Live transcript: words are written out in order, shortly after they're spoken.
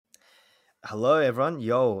Hello, everyone.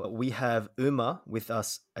 Yo, we have Uma with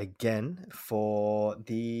us again for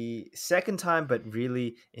the second time, but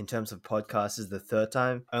really, in terms of podcasts, is the third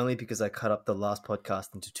time, only because I cut up the last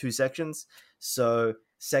podcast into two sections. So,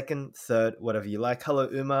 second, third, whatever you like. Hello,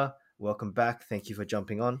 Uma. Welcome back. Thank you for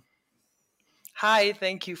jumping on. Hi,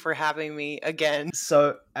 thank you for having me again.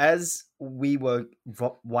 So, as we were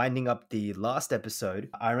winding up the last episode,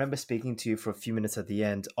 I remember speaking to you for a few minutes at the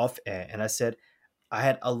end off air, and I said, I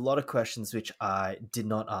had a lot of questions which I did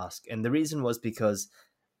not ask. And the reason was because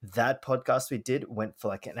that podcast we did went for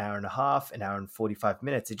like an hour and a half, an hour and 45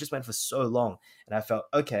 minutes. It just went for so long. And I felt,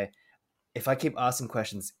 okay, if I keep asking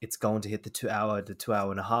questions, it's going to hit the 2 hour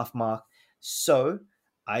and a half mark. So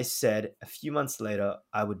I said a few months later,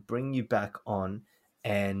 I would bring you back on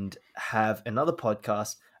and have another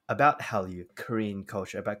podcast about Hallyu, Korean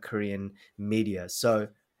culture, about Korean media. So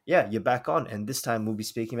yeah, you're back on. And this time we'll be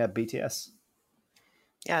speaking about BTS.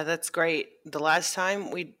 Yeah, that's great. The last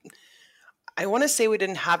time I want to say we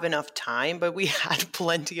didn't have enough time, but we had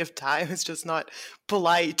plenty of time. It's just not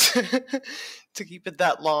polite to keep it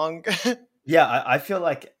that long. Yeah, I feel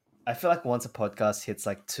like once a podcast hits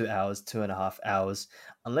like 2 hours, 2.5 hours,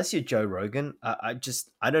 unless you're Joe Rogan, I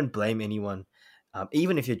don't blame anyone.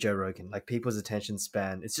 Even if you're Joe Rogan, like people's attention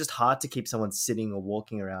span, it's just hard to keep someone sitting or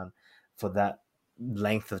walking around for that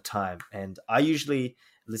length of time. And I usually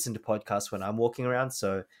listen to podcasts when I'm walking around,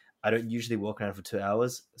 so I don't usually walk around for 2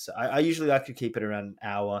 hours. So I usually like to keep it around an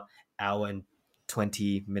hour, hour and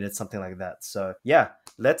 20 minutes, something like that. So yeah,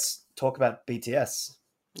 let's talk about BTS.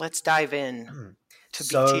 Let's dive in to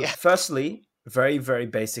So, BTS. firstly, very, very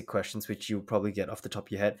basic questions, which you'll probably get off the top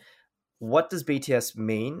of your head. What does BTS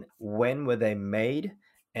mean? When were they made?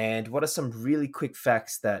 And what are some really quick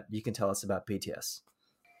facts that you can tell us about BTS?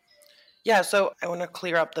 Yeah, so I want to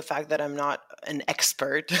clear up the fact that I'm not an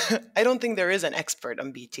expert. I don't think there is an expert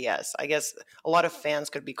on BTS. I guess a lot of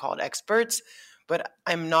fans could be called experts, but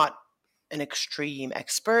I'm not an extreme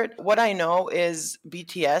expert. What I know is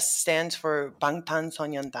BTS stands for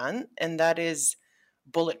Bangtan and that is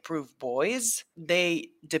Bulletproof Boys. They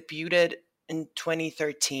debuted in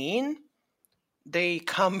 2013. They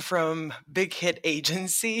come from Big Hit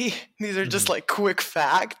Agency. These are just Mhm. like quick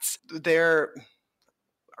facts. There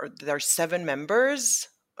are seven members.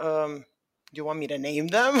 Do you want me to name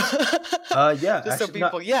them? Yeah, Just so actually, no.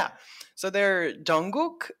 people, yeah. So they're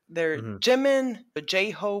Jungkook, they're Mhm. Jimin, J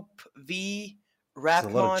Hope, V, There's a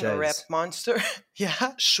lot of Rapmon or Rap J's. Monster,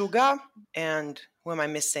 yeah, Suga, and who am I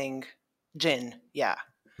missing? Jin, yeah.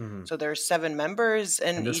 Mhm. So there's seven members,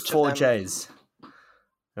 And and there's each of four them, J's.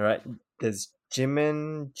 All right. There's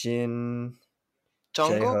Jimin, Jin, J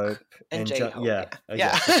Jungkook Hope, and and J Hope, yeah, yeah, okay.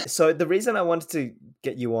 yeah. So the reason I wanted to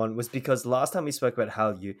get you on was because last time we spoke about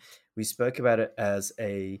Hallyu, we spoke about it as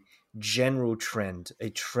a general trend, a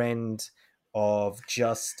trend of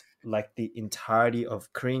just like the entirety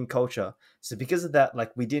of Korean culture. So because of that,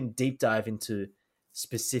 like we didn't deep dive into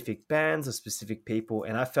specific bands or specific people,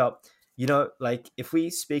 and I felt, like if we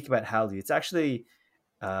speak about Hallyu, it's actually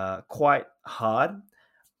quite hard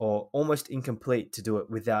or almost incomplete to do it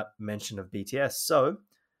without mention of BTS. So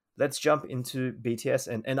let's jump into BTS.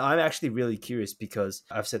 And I'm actually really curious because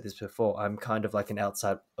I've said this before, I'm kind of like an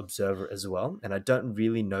outside observer as well, and I don't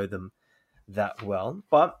really know them that well.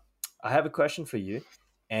 But I have a question for you,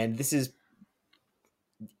 and this is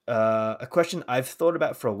a question I've thought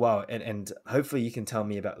about for a while, and hopefully you can tell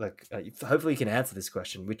me about hopefully you can answer this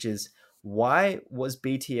question, which is why was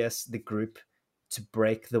BTS the group to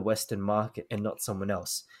break the Western market and not someone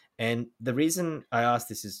else? And the reason I ask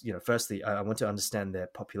this is, firstly, I want to understand their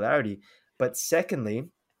popularity, but secondly,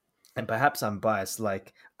 and perhaps I'm biased,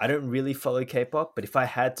 like I don't really follow K-pop, but if I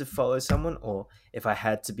had to follow someone or if I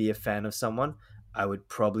had to be a fan of someone, I would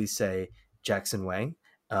probably say Jackson Wang,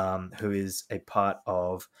 who is a part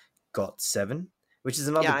of GOT7, which is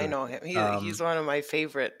another Yeah, I group. know him. He's one of my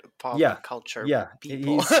favorite pop Yeah, culture yeah,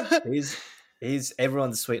 people. he's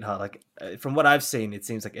everyone's sweetheart. Like from what I've seen, it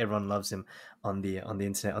seems like everyone loves him on the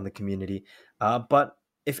internet, on the community. But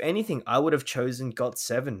if anything, I would have chosen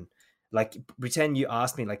GOT7. Like pretend you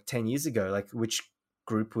asked me like 10 years ago, like which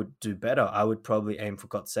group would do better. I would probably aim for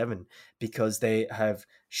GOT7 because they have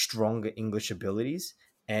stronger English abilities.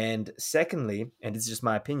 And secondly, and it's just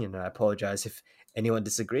my opinion, and I apologize if anyone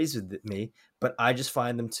disagrees with me, but I just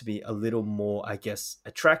find them to be a little more, I guess,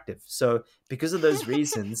 attractive. So because of those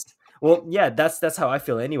reasons, well, yeah, that's how I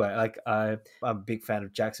feel anyway. Like I'm a big fan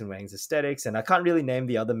of Jackson Wang's aesthetics, and I can't really name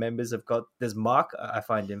the other members. I've got there's Mark. I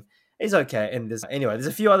find him he's okay, and there's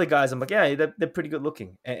a few other guys. I'm like, yeah, they're pretty good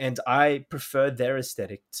looking, and I prefer their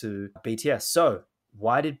aesthetic to BTS. So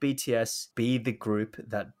why did BTS be the group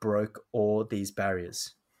that broke all these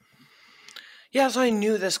barriers? Yeah, so I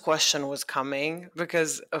knew this question was coming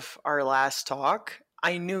because of our last talk.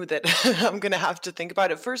 I knew that I'm gonna have to think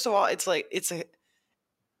about it. First of all, it's like it's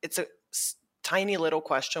a tiny little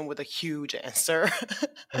question with a huge answer.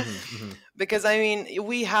 Hmm. Hmm. Because I mean,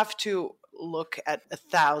 we have to look at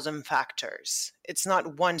 1,000 factors. It's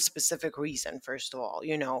not one specific reason, first of all,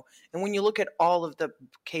 you know. And when you look at all of the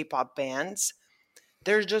K-pop bands,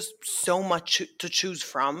 there's just so much to choose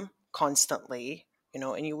from constantly, you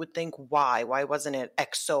know. And you would think, why wasn't it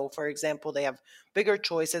EXO, for example? They have bigger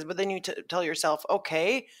choices, but then you tell yourself,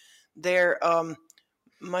 okay, they're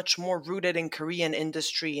much more rooted in Korean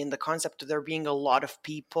industry, in the concept of there being a lot of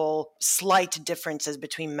people, slight differences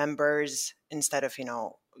between members instead of, you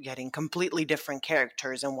know, getting completely different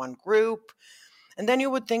characters in one group. And then you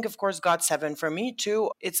would think, of course, GOT7 for me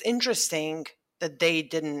too. It's interesting that they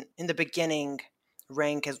didn't in the beginning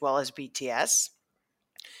rank as well as BTS,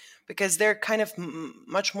 because they're kind of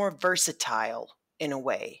much more versatile in a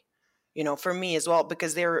way. You know, for me as well,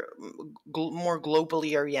 because they're more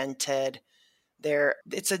globally oriented.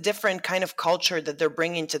 It's a different kind of culture that they're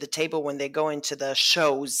bringing to the table when they go into the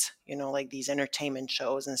shows, you know, like these entertainment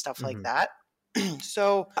shows and stuff like Hmm. that.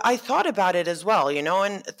 So I thought about it as well, you know,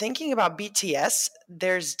 and thinking about BTS,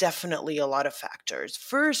 there's definitely a lot of factors.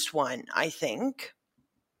 First one, I think,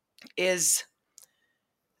 is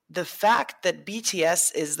the fact that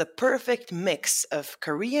BTS is the perfect mix of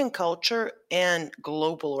Korean culture and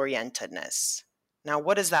global orientedness. Now,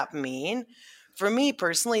 what does that mean? For me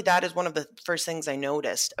personally, that is one of the first things I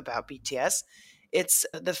noticed about BTS. It's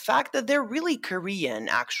the fact that they're really Korean,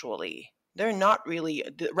 actually. They're not really.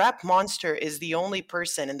 The Rap Monster is the only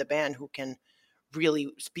person in the band who can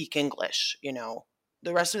really speak English, you know.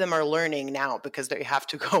 The rest of them are learning now because they have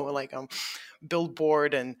to go like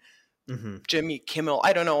Billboard and Hmm. Jimmy Kimmel.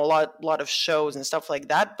 I don't know, a lot of shows and stuff like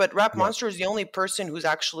that. But Rap Yeah. Monster is the only person who's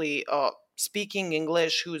actually speaking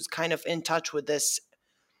English, who's kind of in touch with this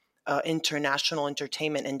international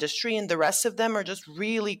entertainment industry, and the rest of them are just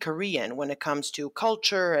really Korean when it comes to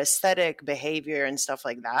culture, aesthetic, behavior, and stuff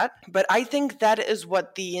like that. But I think that is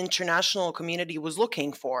what the international community was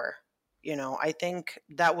looking for. You know, I think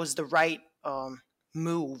that was the right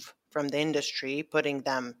move from the industry, putting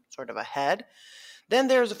them sort of ahead. Then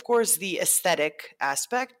there's, of course, the aesthetic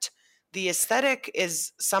aspect. The aesthetic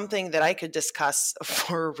is something that I could discuss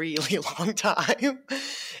for a really long time.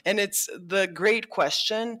 And it's the great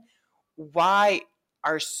question, why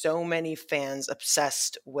are so many fans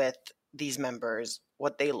obsessed with these members,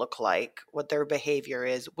 what they look like, what their behavior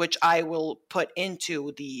is, which I will put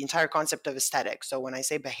into the entire concept of aesthetic. So when I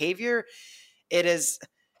say behavior, it is,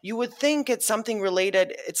 you would think it's something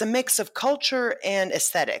related, it's a mix of culture and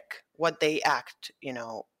aesthetic, what they act, you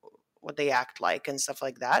know, what they act like and stuff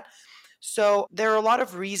like that. So there are a lot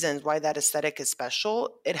of reasons why that aesthetic is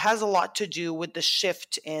special. It has a lot to do with the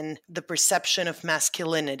shift in the perception of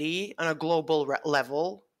masculinity on a global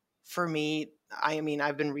level. For me, I mean,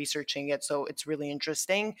 I've been researching it, so it's really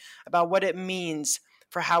interesting about what it means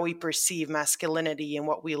for how we perceive masculinity and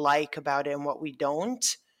what we like about it and what we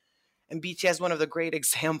don't. And BTS is one of the great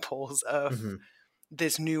examples of Hmm.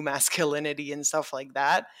 this new masculinity and stuff like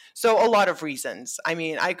that. So a lot of reasons. I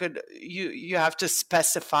mean, you have to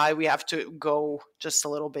specify, we have to go just a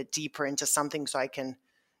little bit deeper into something so I can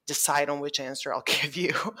decide on which answer I'll give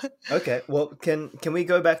you. Okay, well, can we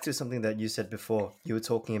go back to something that you said before? You were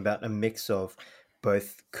talking about a mix of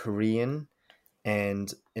both Korean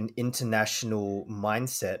and an international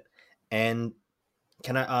mindset. And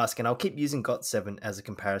can I ask, and I'll keep using GOT7 as a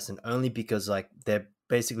comparison only because like they're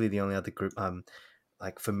basically the only other group I'm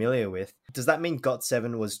like familiar with. Does that mean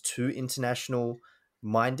GOT7 was too international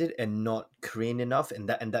minded and not Korean enough, and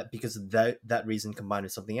that because of that reason combined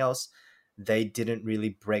with something else, they didn't really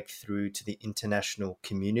break through to the international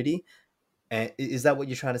community? And is that what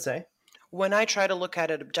you're trying to say? When I try to look at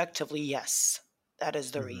it objectively, yes, that is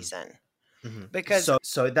the Hmm. reason. Hmm. Because,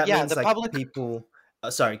 So that yeah, means the like public, people.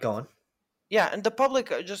 Sorry, go on. yeah, and the public,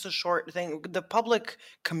 just a short thing, the public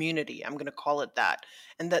community, I'm going to call it that.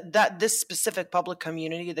 And that this specific public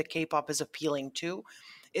community that K-pop is appealing to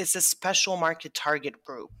is a special market target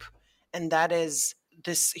group. And that is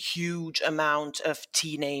this huge amount of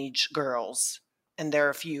teenage girls. And there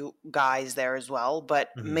are a few guys there as well, but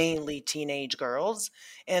Hmm. mainly teenage girls.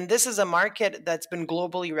 And this is a market that's been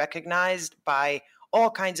globally recognized by all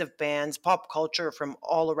kinds of bands, pop culture from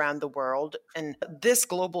all around the world. And this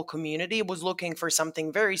global community was looking for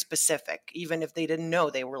something very specific, even if they didn't know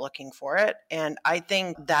they were looking for it. And I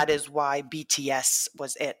think that is why BTS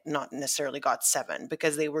was it, not necessarily GOT7,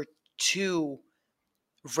 because they were too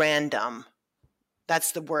random.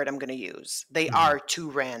 That's the word I'm going to use. They Mhm. are too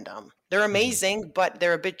random. They're Mhm. amazing, but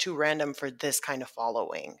they're a bit too random for this kind of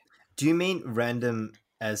following. Do you mean random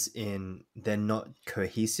as in they're not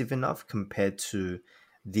cohesive enough compared to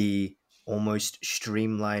the almost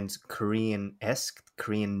streamlined Korean-esque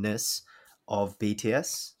Koreanness of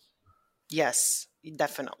BTS? Yes,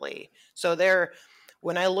 definitely. So they're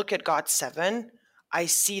when I look at GOT7, I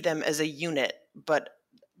see them as a unit, but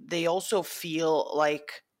they also feel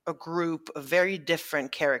like a group of very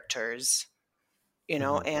different characters,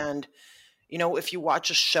 Hmm. and if you watch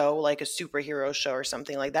a show like a superhero show or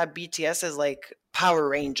something like that, BTS is like Power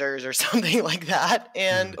Rangers or something like that.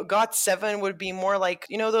 And Hmm. GOT7 would be more like,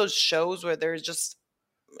 those shows where there's just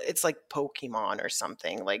it's like Pokemon or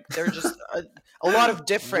something. Like they're just a lot of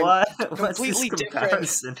different, What? What's this completely different.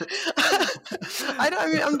 comparison? I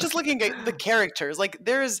mean, I'm just looking at the characters. Like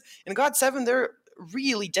there's in GOT7, they're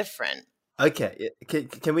really different. Okay,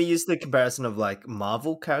 can we use the comparison of like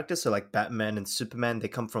Marvel characters? So like Batman and Superman, they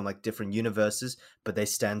come from like different universes, but they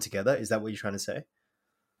stand together. Is that what you're trying to say?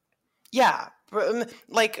 Yeah,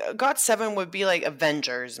 like GOT7 would be like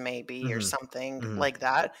Avengers maybe or Hmm. something Hmm. like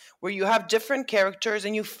that, where you have different characters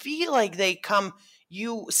and you feel like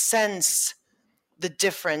you sense the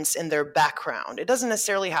difference in their background. It doesn't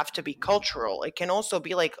necessarily have to be cultural. It can also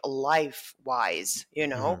be like life wise,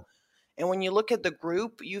 Hmm. And when you look at the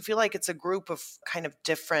group, you feel like it's a group of kind of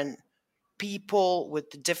different people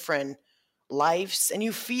with different lives. And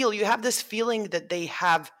you have this feeling that they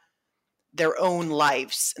have their own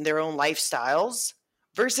lives and their own lifestyles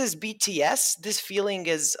versus BTS. This feeling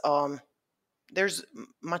is, there's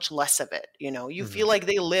much less of it. You Hmm. feel like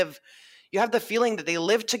you have the feeling that they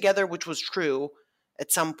live together, which was true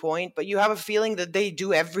at some point, but you have a feeling that they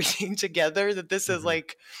do everything together, that this is Hmm.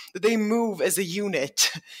 like, that they move as a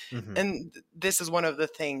unit. Hmm. And this is one of the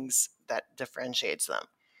things that differentiates them.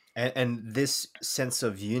 And this sense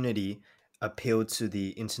of unity appealed to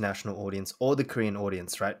the international audience or the Korean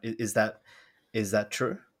audience, right? Is that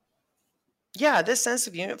true? Yeah, this sense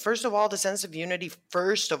of unity, first of all, the sense of unity,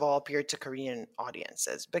 first of all, appeared to Korean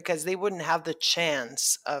audiences because they wouldn't have the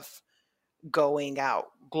chance of going out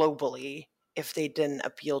globally if they didn't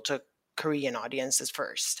appeal to Korean audiences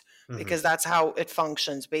first, Hmm. because that's how it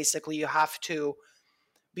functions. Basically, you have to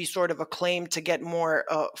be sort of acclaimed to get more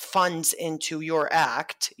funds into your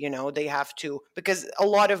act. They have to, because a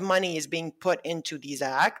lot of money is being put into these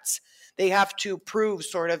acts. They have to prove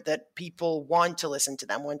sort of that people want to listen to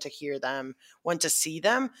them, want to hear them, want to see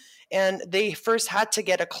them. And they first had to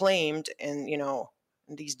get acclaimed in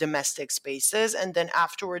these domestic spaces. And then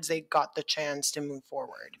afterwards, they got the chance to move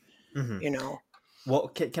forward, Hmm. you know? Well,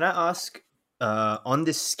 can I ask, on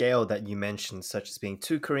this scale that you mentioned, such as being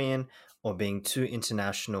too Korean or being too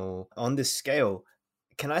international, on this scale,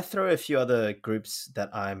 can I throw a few other groups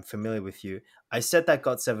that I'm familiar with you? I said that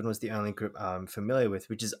GOT7 was the only group I'm familiar with,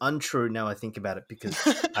 which is untrue now I think about it, because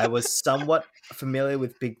I was somewhat familiar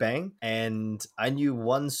with Big Bang and I knew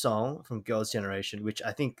one song from Girls' Generation, which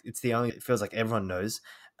I think it's the only, it feels like everyone knows,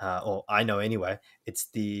 or I know anyway.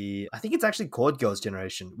 I think it's actually called Girls'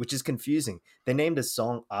 Generation, which is confusing. They named a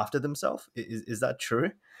song after themselves. Is that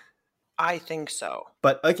true? I think so.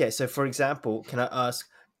 But okay, so for example, can I ask,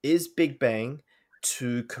 is Big Bang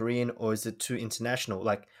too Korean or is it too international?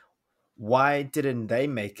 Like, why didn't they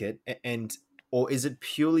make it? And or is it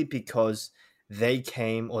purely because they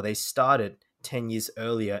came or they started 10 years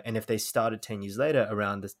earlier, and if they started 10 years later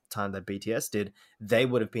around the time that BTS did, they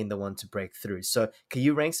would have been the one to break through. So can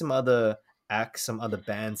you rank some other acts, some other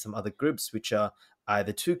bands, some other groups which are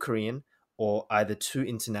either too Korean or either too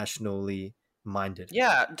internationally minded?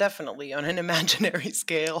 Yeah, definitely. On an imaginary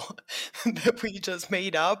scale that we just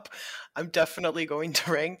made up, I'm definitely going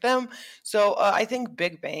to rank them. So I think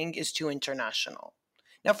Big Bang is too international.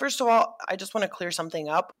 Now, first of all, I just want to clear something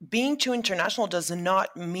up. Being too international does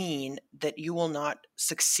not mean that you will not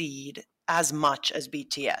succeed as much as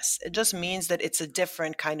BTS. It just means that it's a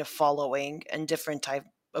different kind of following and different type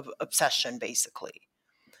of obsession, basically.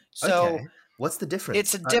 So Okay, what's the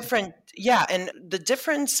it's difference? a different, yeah, and the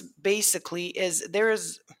difference basically is there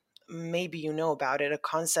is, maybe you know about it, a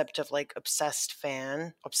concept of like obsessed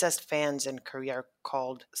fans in Korea are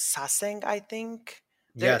called saseng, I think.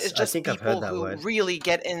 There Yes, is I just think I've heard people that who word. really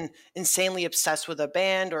get insanely obsessed with a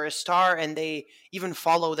band or a star, and they even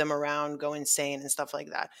follow them around, go insane and stuff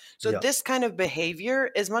like that. So Yeah. this kind of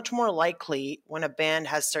behavior is much more likely when a band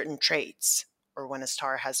has certain traits or when a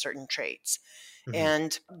star has certain traits. Hmm.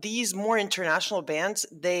 And these more international bands,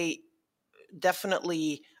 they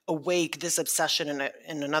definitely awake this obsession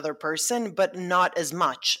in another person, but not as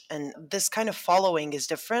much. And this kind of following is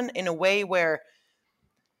different in a way where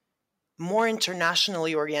more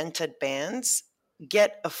internationally oriented bands,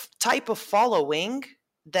 get a type of following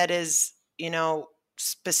that is,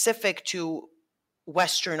 specific to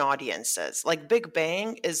Western audiences. Like Big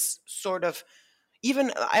Bang is sort of,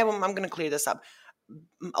 even I'm going to clear this up.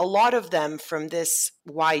 A lot of them from this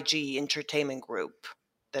YG Entertainment Group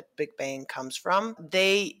that Big Bang comes from,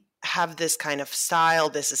 they have this kind of style,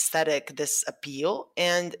 this aesthetic, this appeal,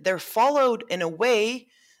 and they're followed in a way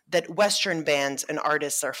that Western bands and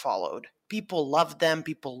artists are followed. People love them.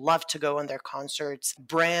 People love to go on their concerts.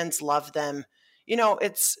 Brands love them.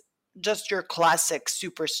 It's just your classic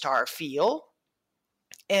superstar feel.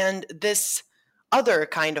 And this other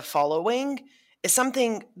kind of following is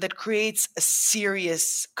something that creates a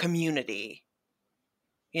serious community.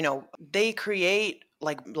 They create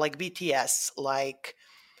like BTS, like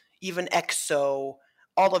even EXO,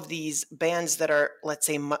 all of these bands that are, let's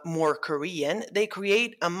say, more Korean. They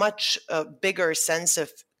create a much bigger sense of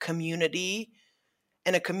community,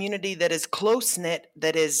 and a community that is close knit,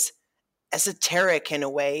 that is esoteric in a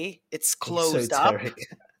way. It's closed up. Yep.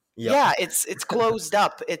 Yeah, it's closed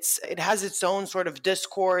up. It has its own sort of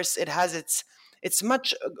discourse. It has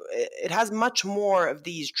much more of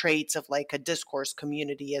these traits of like a discourse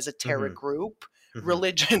community, esoteric group,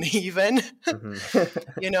 religion even.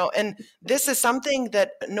 And this is something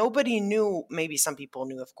that nobody knew. Maybe some people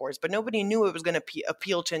knew, of course, but nobody knew it was going to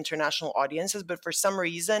appeal to international audiences. But for some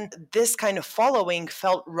reason, this kind of following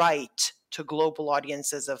felt right to global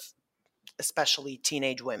audiences of especially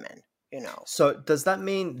teenage women. So does that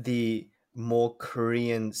mean the more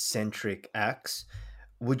Korean-centric acts,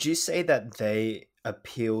 would you say that they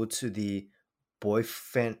appeal to the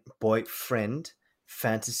boyfriend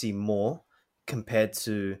fantasy more compared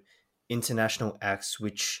to international acts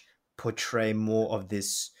which portray more of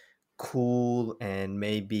this cool and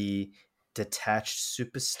maybe detached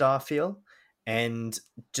superstar feel? And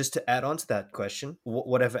just to add on to that question,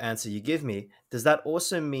 whatever answer you give me, does that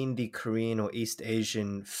also mean the Korean or East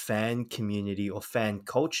Asian fan community or fan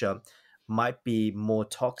culture might be more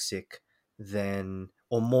toxic than,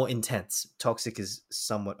 or more intense? Toxic is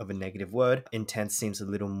somewhat of a negative word. Intense seems a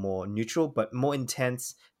little more neutral, but more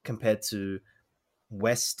intense compared to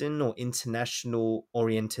Western or international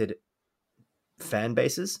oriented fan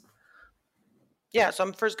bases? Yeah, so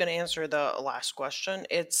I'm first going to answer the last question.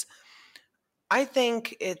 I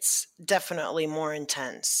think it's definitely more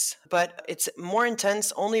intense, but it's more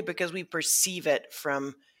intense only because we perceive it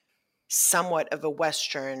from somewhat of a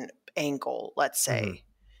Western angle, let's say.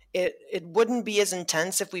 It wouldn't be as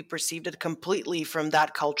intense if we perceived it completely from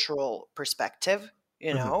that cultural perspective,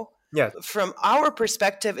 Yeah. From our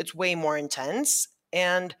perspective, it's way more intense.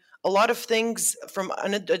 And a lot of things from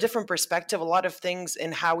a different perspective, a lot of things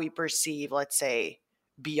in how we perceive, let's say,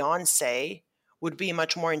 Beyonce would be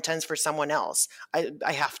much more intense for someone else.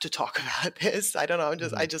 I have to talk about this. I don't know.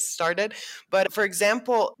 I just started. But for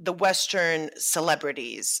example, the Western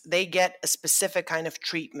celebrities, they get a specific kind of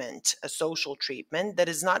treatment, a social treatment that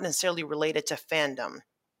is not necessarily related to fandom.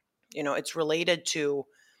 It's related to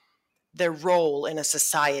their role in a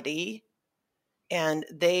society, and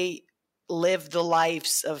they live the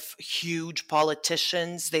lives of huge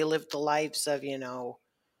politicians. They live the lives of,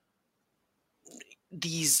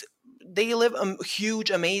 they live huge,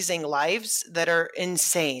 amazing lives that are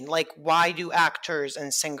insane. Like, why do actors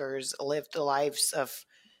and singers live the lives of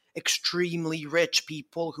extremely rich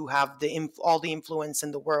people who have all the influence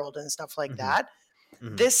in the world and stuff like that?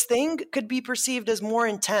 This thing could be perceived as more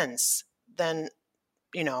intense than,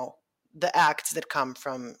 the acts that come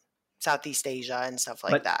from Southeast Asia and stuff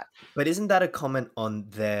like that. But isn't that a comment on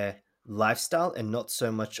their lifestyle and not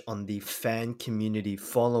so much on the fan community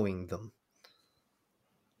following them?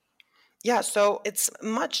 Yeah, so it's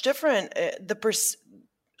much different.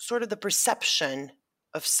 Sort of the perception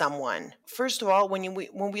of someone. First of all, when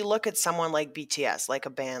we look at someone like BTS, like a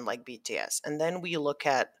band like BTS, and then we look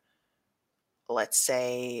at, let's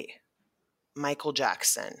say, Michael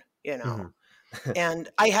Jackson, and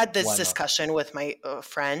I had this discussion with my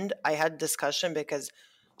friend. I had discussion because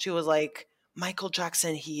she was like, Michael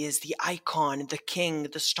Jackson, he is the icon, the king,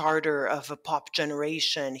 the starter of a pop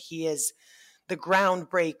generation. He is the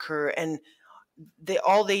groundbreaker, and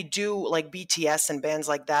all they do, like BTS and bands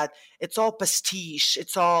like that, it's all pastiche.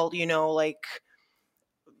 It's all, like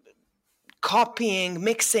copying,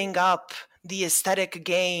 mixing up the aesthetic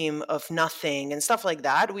game of nothing and stuff like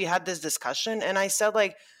that. We had this discussion, and I said,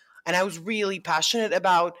 and I was really passionate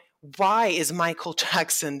about, why is Michael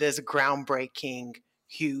Jackson this groundbreaking,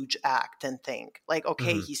 huge act and thing? Like,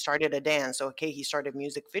 okay, he started a dance. Okay, he started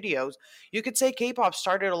music videos. You could say K-pop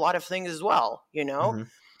started a lot of things as well,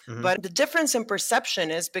 But the difference in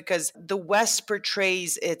perception is because the West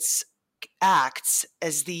portrays its acts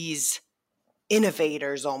as these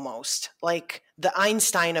innovators almost, like the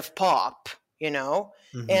Einstein of pop,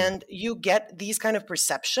 Hmm. and you get these kind of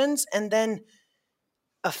perceptions, and then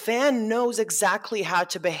a fan knows exactly how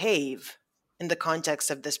to behave in the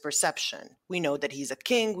context of this perception. We know that he's a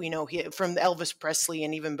king. We know from Elvis Presley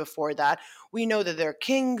and even before that, we know that they're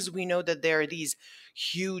kings. We know that they're these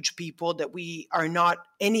huge people that we are not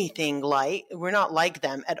anything like. We're not like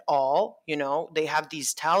them at all. They have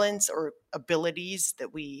these talents or abilities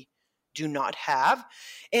that we do not have.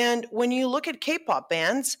 And when you look at K-pop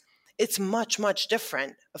bands, it's much, much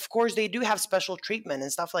different. Of course, they do have special treatment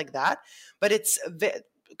and stuff like that, but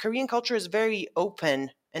Korean culture is very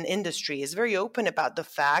open, and industry is very open about the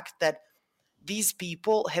fact that these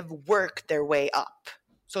people have worked their way up.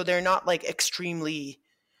 So they're not like extremely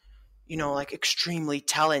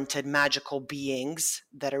talented magical beings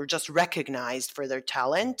that are just recognized for their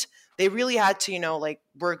talent. They really had to,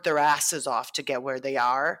 work their asses off to get where they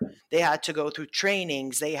are. They had to go through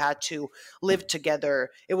trainings, they had to live together.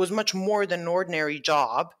 It was much more than an ordinary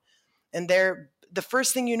job. And the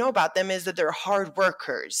first thing you know about them is that they're hard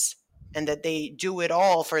workers and that they do it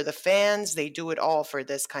all for the fans, they do it all for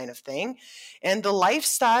this kind of thing. And the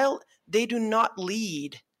lifestyle, they do not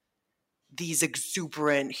lead these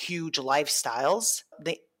exuberant huge lifestyles.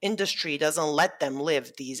 The industry doesn't let them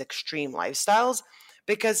live these extreme lifestyles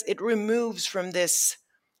because it removes from this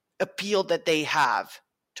appeal that they have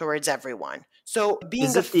towards everyone. So being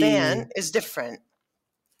Is a it the fan is different.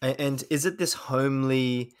 and is it this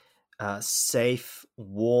homely, safe,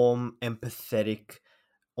 warm, empathetic,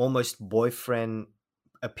 almost boyfriend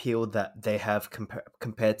appeal that they have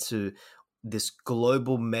compared to this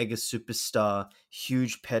global mega superstar,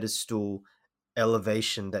 huge pedestal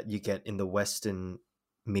elevation that you get in the Western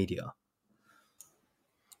media?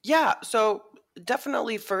 Yeah, so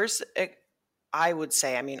definitely first, I would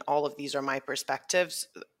say, all of these are my perspectives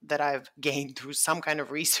that I've gained through some kind of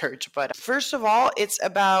research. But first of all, it's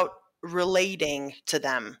about relating to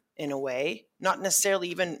them in a way, not necessarily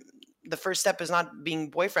even the first step is not being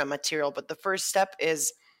boyfriend material, but the first step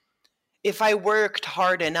is if I worked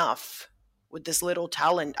hard enough with this little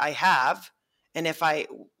talent I have, and if I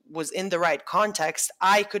was in the right context,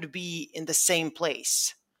 I could be in the same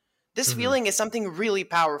place. This Hmm. feeling is something really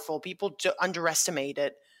powerful. People underestimate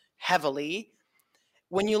it heavily.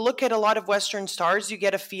 When you look at a lot of Western stars, you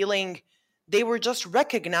get a feeling they were just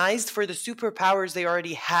recognized for the superpowers they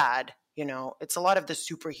already had. It's a lot of the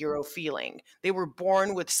superhero feeling. They were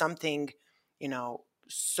born with something,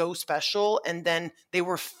 so special, and then they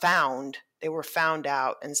were found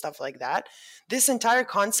out and stuff like that. This entire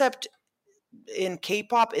concept in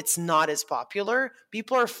K-pop, it's not as popular.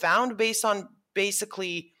 People are found based on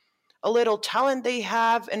basically a little talent they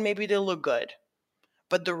have and maybe they look good.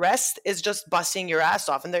 But the rest is just busting your ass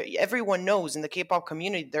off. And everyone knows in the K-pop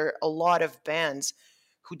community, there are a lot of bands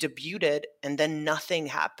who debuted and then nothing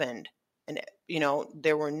happened. And,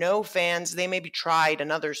 there were no fans. They maybe tried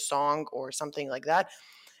another song or something like that.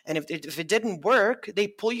 And if it didn't work, they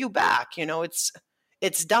pull you back.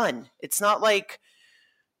 It's done. It's not like,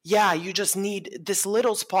 yeah, you just need this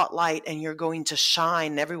little spotlight and you're going to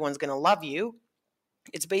shine and everyone's going to love you.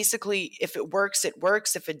 It's basically, if it works, it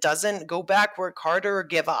works. If it doesn't, go back, work harder, or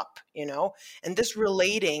give up. And this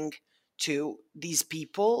relating to these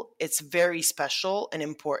people, it's very special and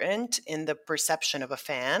important in the perception of a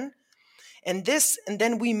fan. And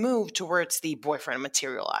then we move towards the boyfriend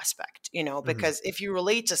material aspect, Hmm. because if you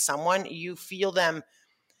relate to someone, you feel them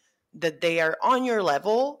that they are on your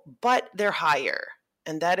level, but they're higher.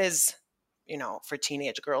 And that is, for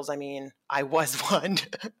teenage girls, I was one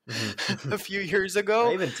Hmm. a few years Or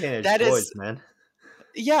ago. even teenage That boys, is, man.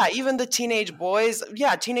 yeah, even the teenage boys.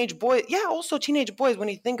 Yeah, teenage boys. Yeah, also teenage boys. When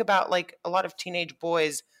you think about like a lot of teenage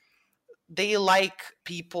boys, they like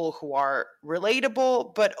people who are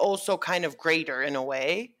relatable, but also kind of greater in a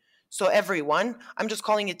way. So everyone, I'm just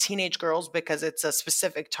calling it teenage girls because it's a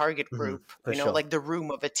specific target Hmm. group, For sure. like the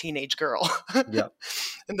room of a teenage girl Yeah.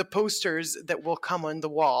 and the posters that will come on the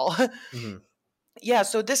wall. Hmm. Yeah,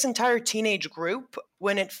 so this entire teenage group,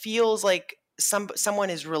 when it feels like someone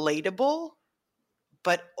is relatable,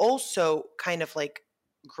 but also kind of like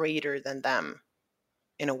greater than them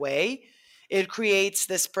in a way, it creates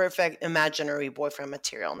this perfect imaginary boyfriend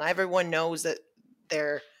material. Now, everyone knows that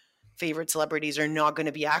their favorite celebrities are not going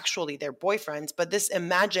to be actually their boyfriends, but this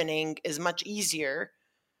imagining is much easier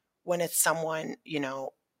when it's someone,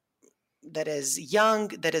 that is young,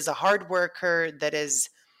 that is a hard worker, that is,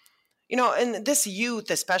 and this youth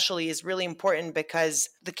especially is really important because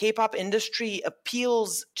the K-pop industry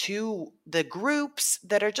appeals to the groups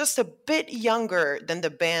that are just a bit younger than the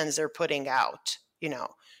bands they're putting out.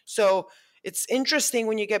 So it's interesting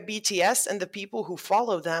when you get BTS and the people who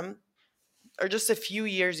follow them are just a few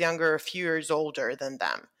years younger, a few years older than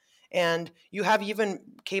them. And you have even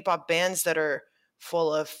K-pop bands that are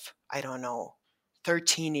full of, I don't know,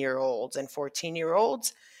 13-year-olds and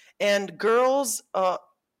 14-year-olds. And girls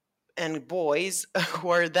and boys who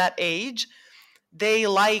are that age, they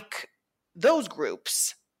like those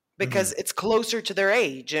groups because it's closer to their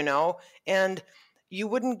age, you know? And you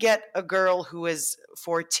wouldn't get a girl who is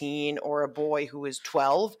 14 or a boy who is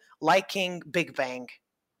 12 liking Big Bang.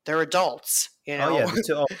 They're adults, you Oh know? yeah, the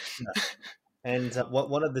two. Oh, yeah. And what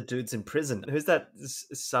one of the dudes in prison? Who's that?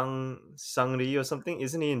 Sung Ri or something?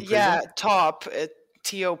 Isn't he in prison? Yeah, Top,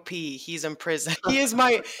 T.O.P. He's in prison. He is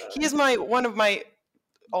my one of my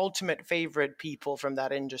ultimate favorite people from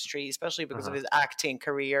that industry, especially because of Uh-huh. his acting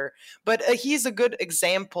career. But he's a good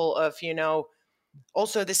example of,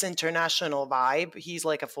 also this international vibe. He's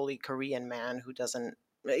like a fully Korean man who doesn't.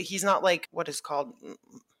 He's not like what is called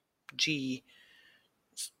G.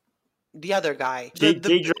 The other guy, the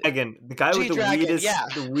G Dragon, the guy with G Dragon. Yeah,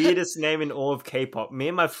 the weirdest name in all of K-pop. Me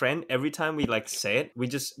and my friend, every time we like say it, we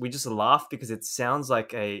just laugh because it sounds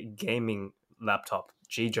like a gaming laptop.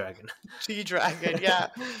 G Dragon. G Dragon. Yeah,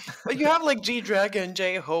 but you have like G Dragon,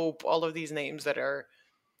 J Hope, all of these names that are.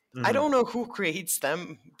 I Mhm. don't know who creates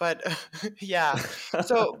them, but yeah.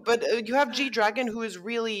 So, but you have G Dragon, who is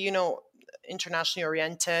really, internationally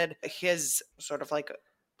oriented. His sort of like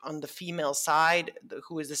on the female side,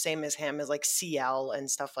 who is the same as him, is like CL and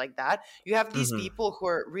stuff like that. You have these Mhm. people who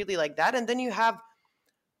are really like that, and then you have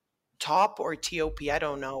Top or TOP. I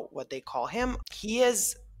don't know what they call him. He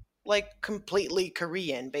is like completely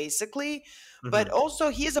Korean, basically. But Mhm. also,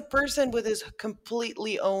 he is a person with his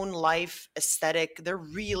completely own life aesthetic. They're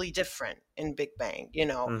really different in Big Bang,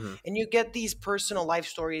 Mhm. and you get these personal life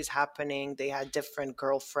stories happening. They had different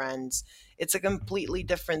girlfriends. It's a completely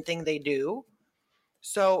different thing they do.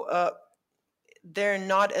 So they're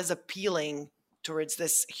not as appealing towards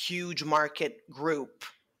this huge market group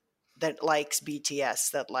that likes BTS,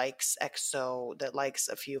 that likes EXO, that likes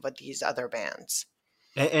a few of these other bands.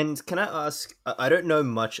 And can I ask? I don't know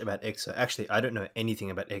much about EXO. Actually, I don't know anything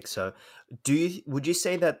about EXO. Would you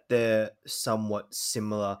say that they're somewhat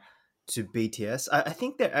similar to BTS? I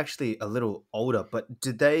think they're actually a little older, but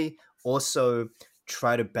do they also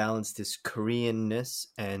try to balance this Koreanness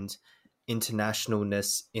and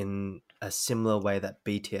internationalness in a similar way that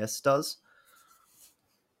BTS does?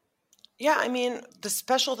 Yeah, I mean, the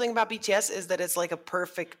special thing about BTS is that it's like a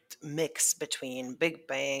perfect mix between Big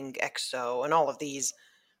Bang, EXO, and all of these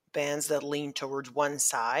bands that lean towards one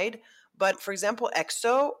side. But for example,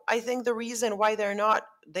 EXO, I think the reason why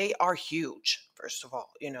they are huge, first of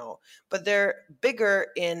all, but they're bigger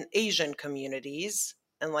in Asian communities.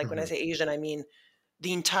 And like when I Hmm. say Asian, I mean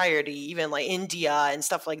the entirety, even like India and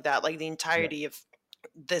stuff like that, like the Yeah. entirety of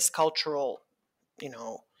this cultural, you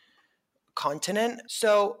know, continent.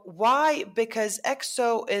 So why? Because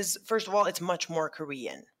EXO is, first of all, it's much more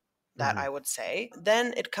Korean, that Hmm. I would say.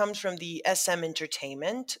 Then it comes from the SM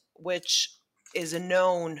Entertainment, which is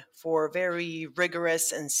known for very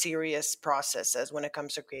rigorous and serious processes when it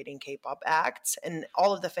comes to creating K-pop acts, and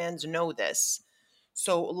all of the fans know this.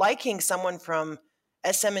 So liking someone from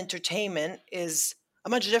SM Entertainment is a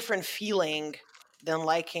much different feeling than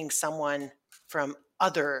liking someone from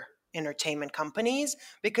other entertainment companies,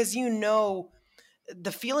 because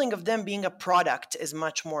the feeling of them being a product is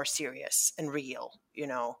much more serious and real.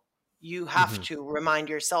 You have Hmm. to remind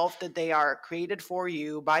yourself that they are created for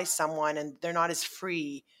you by someone, and they're not as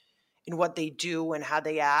free in what they do and how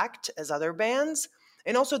they act as other bands.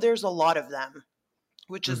 And also there's a lot of them,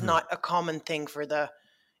 which is Hmm. not a common thing for the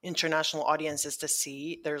international audiences to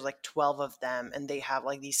see. There's like 12 of them, and they have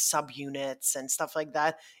like these subunits and stuff like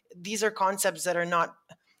that. These are concepts that are not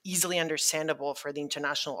easily understandable for the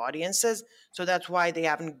international audiences, so that's why they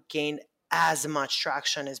haven't gained as much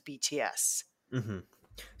traction as BTS. Hmm.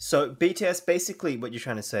 So BTS, basically, what you're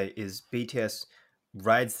trying to say is BTS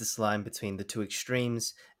rides this line between the two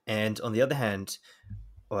extremes, and on the other hand,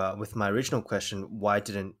 with my original question, why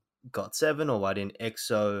didn't GOT7 or why didn't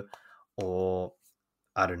EXO or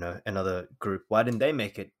I don't know another group? Why didn't they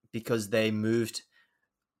make it? Because they moved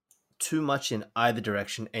too much in either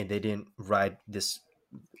direction and they didn't ride this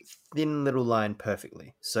thin little line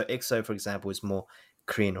perfectly. So EXO, for example, is more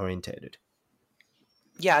Korean orientated.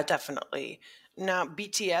 Yeah, definitely. Now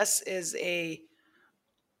BTS is a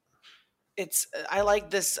it's I like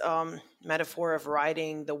this metaphor of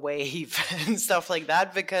riding the wave and stuff like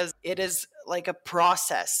that, because it is like a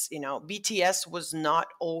process. BTS was not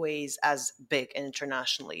always as big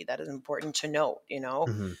internationally. That is important to note.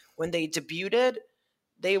 Hmm. When they debuted,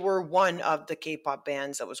 They were one of the K-pop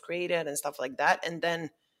bands that was created and stuff like that. And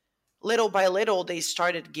then little by little, they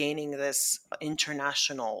started gaining this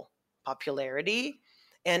international popularity.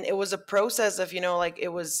 And it was a process of, like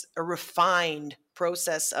it was a refined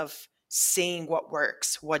process of seeing what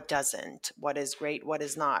works, what doesn't, what is great, what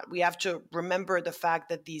is not. We have to remember the fact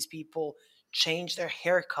that these people change their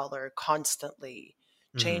hair color constantly,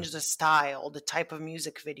 Mm-hmm. change the style, the type of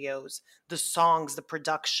music videos, the songs, the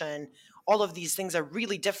production. All of these things are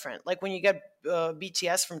really different. Like when you get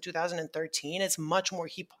BTS from 2013, it's much more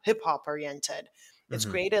hip hop oriented. It's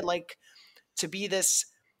Mm-hmm. created like to be this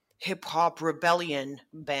hip hop rebellion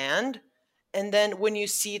band. And then when you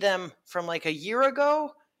see them from like a year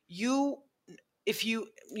ago, you if you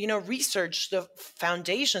research the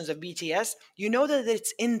foundations of BTS, you know that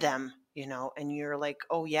it's in them, and you're like,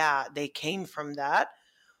 oh yeah, they came from that.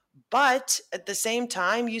 But at the same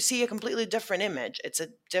time, you see a completely different image. It's a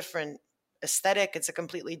different aesthetic. It's a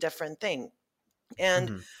completely different thing. And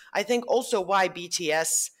Mm-hmm. I think also why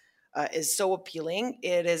BTS is so appealing,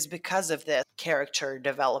 it is because of the character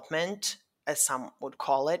development, as some would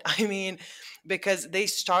call it. I mean, because they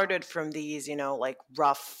started from these, like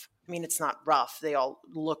rough. I mean, it's not rough. They all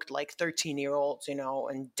looked like 13-year-olds,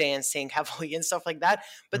 and dancing heavily and stuff like that.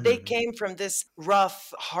 But they Mm-hmm. came from this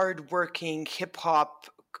rough, hardworking hip hop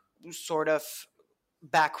sort of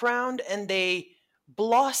background, and they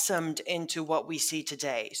blossomed into what we see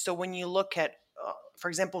today. So when you look at, for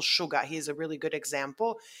example, Suga, he is a really good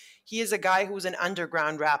example. He is a guy who was an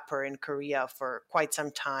underground rapper in Korea for quite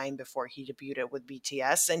some time before he debuted with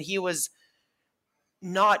BTS, and he was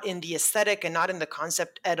not in the aesthetic and not in the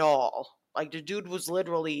concept at all. Like the dude was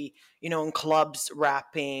literally, in clubs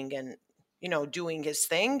rapping and, doing his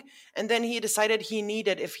thing. And then he decided he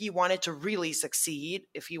needed, if he wanted to really succeed,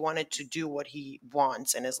 if he wanted to do what he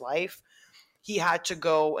wants in his life, he had to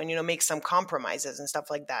go and, make some compromises and stuff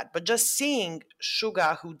like that. But just seeing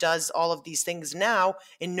Suga, who does all of these things now,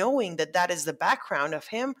 and knowing that that is the background of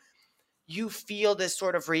him, you feel this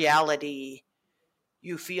sort of reality.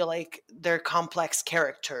 You feel like they're complex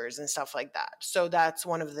characters and stuff like that. So that's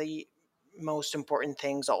one of the most important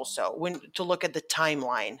things also, when to look at the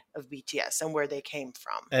timeline of BTS and where they came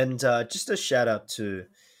from. And just a shout out to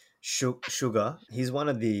Sugar. He's one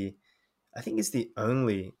of the, I think he's the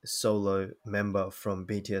only solo member from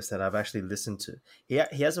BTS that I've actually listened to. He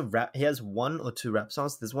has a rap. He has one or two rap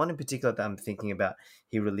songs. There's one in particular that I'm thinking about.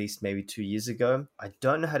 He released maybe 2 years ago. I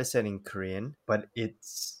don't know how to say it in Korean, but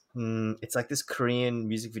it's like this Korean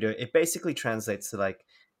music video. It basically translates to like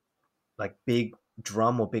big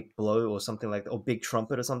drum or big blow or something like that, or big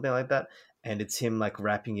trumpet or something like that. And it's him like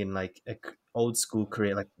rapping in like old school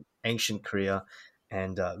Korea, like ancient Korea,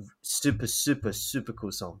 and super super super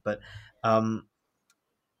cool song. But um,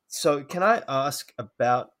 so can I ask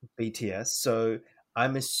about BTS? So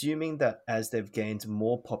I'm assuming that as they've gained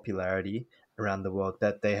more popularity around the world,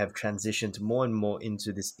 that they have transitioned more and more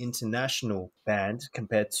into this international band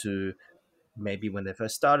compared to maybe when they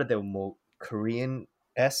first started, they were more Korean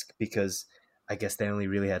esque because I guess they only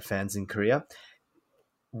really had fans in Korea.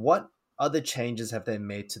 What other changes have they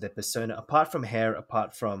made to their persona apart from hair,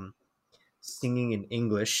 apart from singing in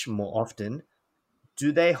English more often?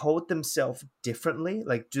 Do they hold themselves differently?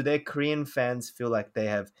 Like, do their Korean fans feel like they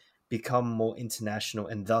have become more international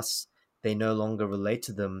and thus they no longer relate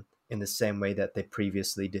to them in the same way that they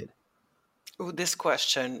previously did? Ooh, this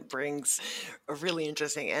question brings a really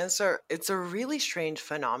interesting answer. It's a really strange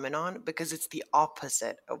phenomenon because it's the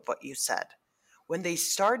opposite of what you said. When they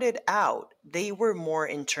started out, they were more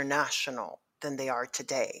international than they are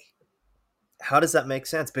today. How does that make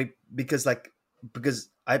sense? Because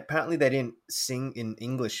apparently they didn't sing in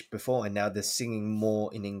English before, and now they're singing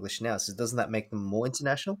more in English now. So doesn't that make them more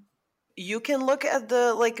international? You can look at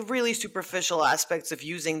the like really superficial aspects of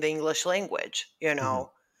using the English language, Hmm.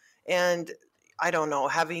 and I don't know,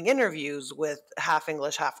 having interviews with half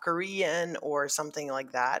English, half Korean or something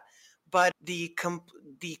like that. But the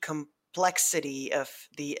complexity of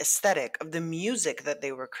the aesthetic of the music that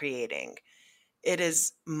they were creating, it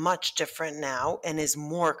is much different now and is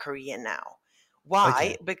more Korean now. Why?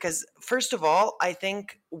 Okay. Because first of all, I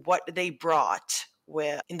think what they brought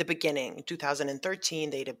in the beginning, 2013,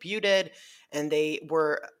 they debuted and they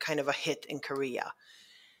were kind of a hit in Korea.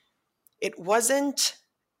 It wasn't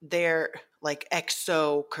their like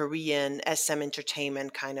EXO Korean SM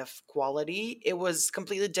entertainment kind of quality. It was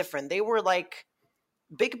completely different. They were like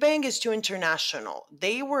Big Bang is too international.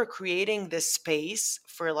 They were creating this space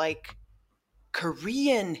for like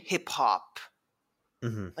Korean hip hop.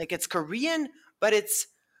 Hmm. Like it's Korean, but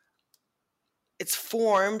it's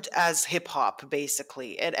formed as hip hop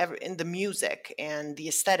basically, in the music and the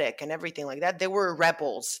aesthetic and everything like that. They were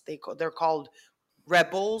rebels. They're called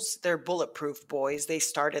rebels. They're bulletproof boys. They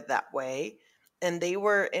started that way, and they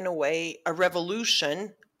were in a way a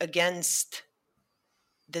revolution against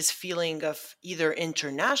this feeling of either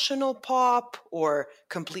international pop or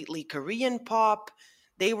completely Korean pop.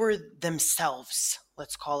 They were themselves,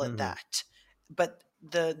 let's call it that. But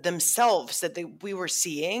the themselves that we were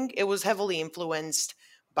seeing, it was heavily influenced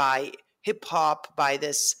by hip hop, by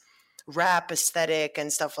this rap aesthetic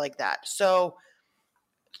and stuff like that. So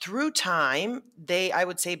through time, they, I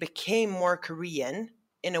would say, became more Korean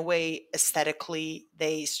in a way. Aesthetically,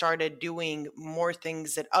 they started doing more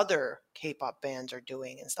things that other K-pop bands are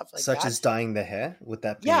doing and stuff like that. Such as dyeing their hair? Would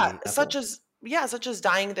that be such as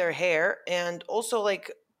dyeing their hair, and also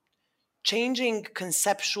like changing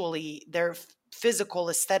conceptually their physical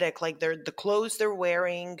aesthetic, like the clothes they're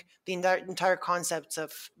wearing, the entire concepts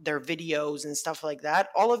of their videos and stuff like that.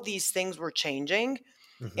 All of these things were changing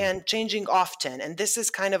and changing often. And this is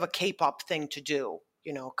kind of a K-pop thing to do,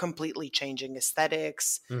 completely changing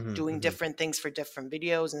aesthetics, doing different things for different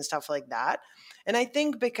videos and stuff like that. And I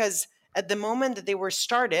think because at the moment that they were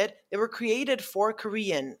started, they were created for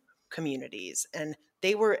Korean communities, and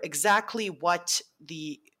they were exactly what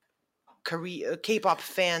the K-pop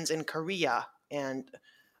fans in Korea and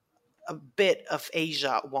a bit of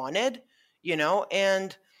Asia wanted,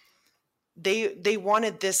 and they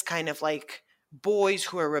wanted this kind of like boys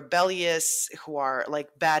who are rebellious, who are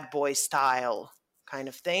like bad boy style kind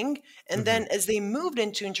of thing. And then as they moved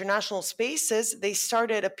into international spaces, they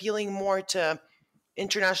started appealing more to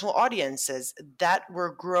international audiences that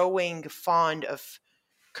were growing fond of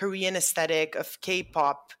Korean aesthetic, of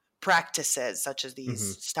K-pop practices, such as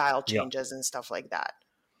these style changes and stuff like that.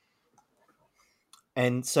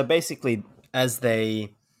 And so basically, as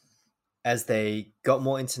they got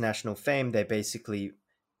more international fame, they basically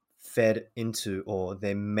fed into, or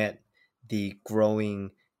they met the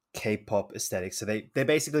growing K-pop aesthetic. So they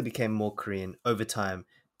basically became more Korean over time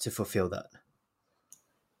to fulfill that.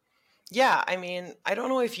 Yeah, I mean, I don't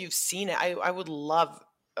know if you've seen it. I would love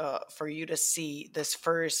for you to see this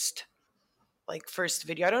first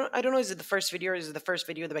video. I don't know, is it the first video, or is it the first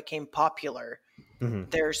video that became popular?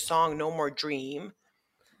 Their song No More Dream,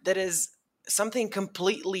 that is something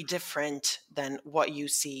completely different than what you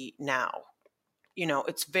see now.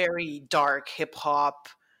 It's very dark hip hop.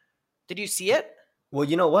 Did you see it? Well,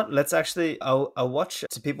 you know what? Let's actually, I'll watch.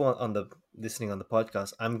 To people on the listening on the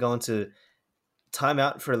podcast, I'm going to time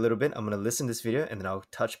out for a little bit. I'm going to listen to this video, and then I'll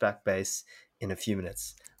touch back base in a few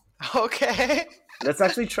minutes. Okay. Let's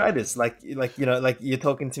actually try this. Like you're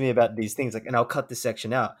talking to me about these things, and I'll cut this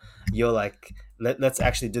section out. You're like, let's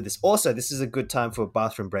actually do this. Also, this is a good time for a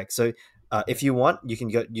bathroom break. So, if you want, you can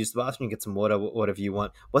go use the bathroom, get some water, whatever you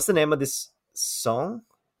want. What's the name of this song?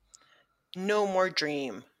 No More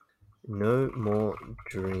Dream. No More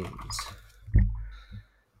Dreams.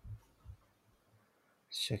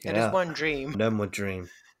 Check it out. It is one dream. No More Dream.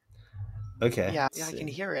 Okay. Yeah, I can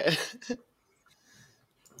hear it.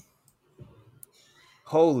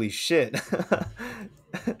 Holy shit.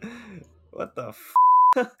 What the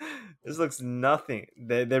This looks nothing.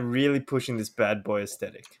 They're really pushing this bad boy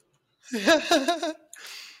aesthetic.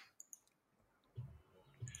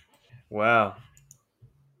 Wow.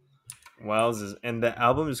 Wowzers. And the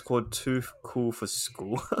album is called Too Cool for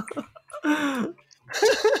School.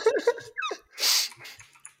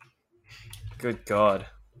 Good God.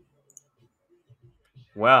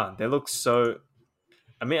 Wow, they look so...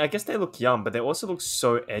 I mean, I guess they look young, but they also look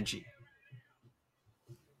so edgy.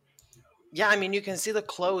 Yeah, I mean, you can see the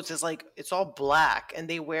clothes is like, it's all black, and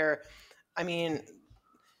they wear, I mean,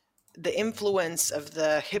 the influence of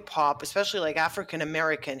the hip hop, especially like African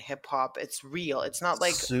American hip hop, it's real. It's not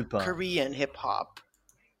like Super. Korean hip hop.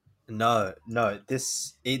 No,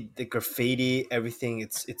 the graffiti, everything,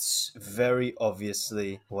 it's very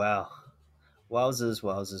obviously, wow.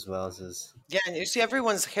 Wowzers. Yeah, and you see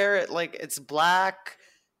everyone's hair, like it's black,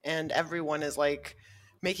 and everyone is like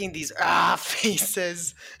making these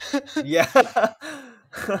faces. Yeah.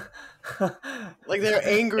 Like they're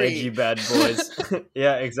angry. Edgy bad boys.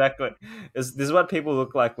 Yeah, exactly. This is what people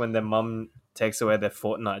look like when their mum takes away their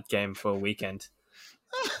Fortnite game for a weekend.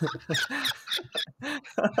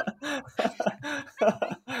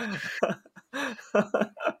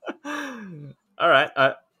 All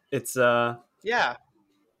right. It's Yeah.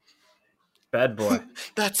 Bad boy.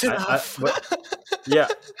 That's enough. Yeah.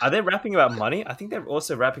 Are they rapping about money? I think they're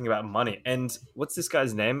also rapping about money. And what's this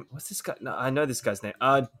guy's name? What's this guy? No, I know this guy's name.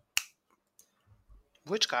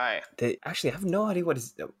 Which guy? They actually I have no idea what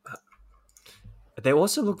his. They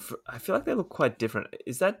also look. I feel like they look quite different.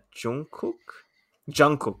 Is that Jungkook?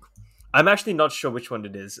 Jungkook. I'm actually not sure which one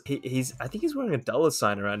it is. He's. I think he's wearing a dollar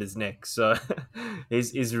sign around his neck. So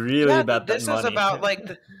he's really Yeah, about that this is money. about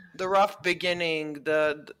like the rough beginning,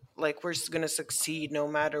 like we're gonna succeed no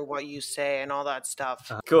matter what you say and all that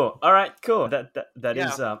stuff. Cool. All right. Cool. That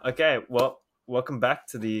Yeah. is okay. Well, welcome back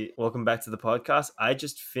to the podcast. I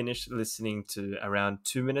just finished listening to around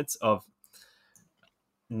 2 minutes of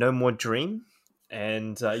No More Dream,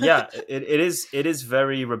 and yeah, it is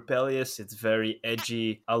very rebellious. It's very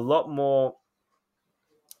edgy. A lot more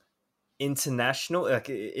international. Like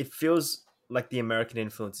it feels like the American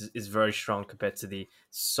influence is very strong compared to the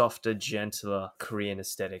softer, gentler Korean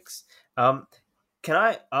aesthetics. Can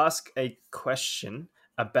I ask a question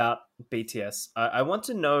about BTS? I want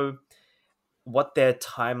to know what their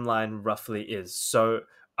timeline roughly is. So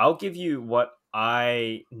I'll give you what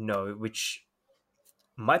I know, which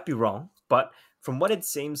might be wrong, but from what it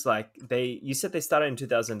seems like, you said they started in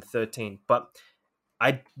 2013, but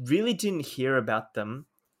I really didn't hear about them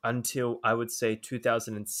until I would say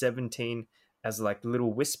 2017 as like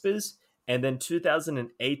little whispers, and then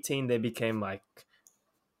 2018 they became like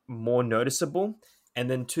more noticeable, and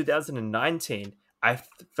then 2019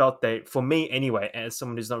 felt they, for me anyway, as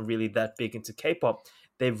someone who's not really that big into K-pop,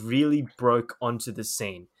 they really broke onto the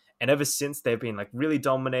scene, and ever since they've been like really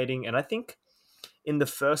dominating. And I think in the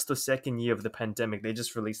first or second year of the pandemic, they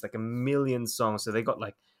just released like a million songs. So they got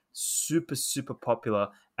like super, super popular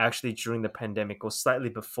actually during the pandemic or slightly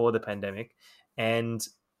before the pandemic. And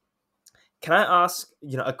can I ask,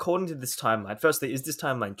 according to this timeline, firstly, is this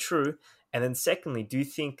timeline true? And then secondly, do you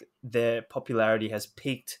think their popularity has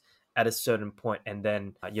peaked at a certain point and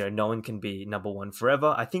then, no one can be number one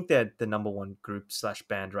forever? I think they're the number one group slash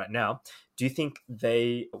band right now. Do you think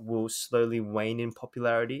they will slowly wane in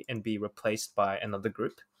popularity and be replaced by another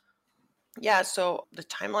group? Yeah, so the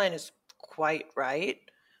timeline is quite right.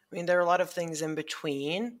 I mean, there are a lot of things in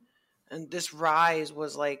between. And this rise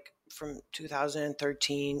was like from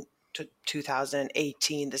 2013 to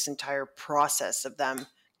 2018, this entire process of them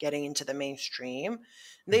getting into the mainstream.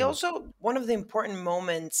 They Mm-hmm. also, one of the important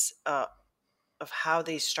moments of how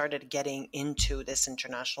they started getting into this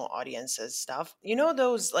international audiences stuff. You know,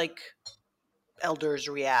 those like elders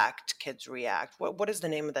react, kids react. What is the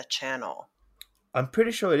name of that channel? I'm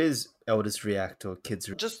pretty sure it is Elders React or Kids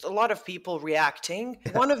Just a lot of people reacting.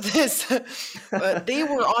 One of this, they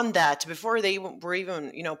were on that before they were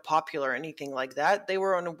even, popular or anything like that. They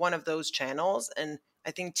were on one of those channels, and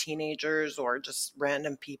I think teenagers or just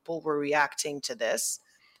random people were reacting to this,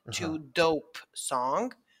 Uh-huh. to Dope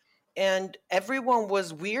song. And everyone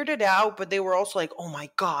was weirded out, but they were also like, oh my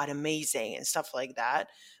God, amazing, and stuff like that.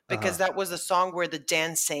 Because Uh-huh. that was a song where the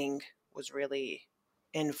dancing was really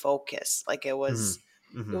in focus. Like Mm-hmm. it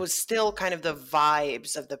Mm-hmm. was still kind of the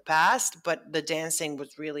vibes of the past, but the dancing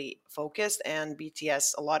was really focused. And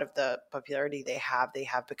BTS, a lot of the popularity they have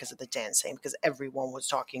because of the dancing, because everyone was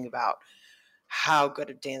talking about how good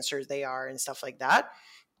of dancers they are and stuff like that.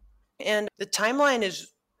 And the timeline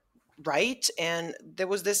is right. And there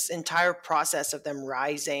was this entire process of them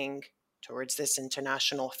rising towards this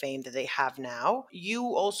international fame that they have now.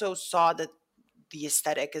 You also saw that the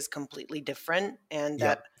aesthetic is completely different, and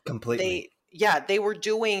that Yep, completely. they were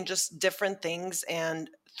doing just different things. And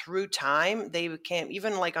through time they became,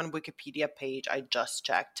 even like on Wikipedia page I just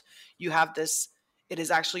checked, you have this, it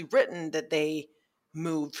is actually written that they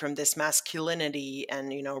moved from this masculinity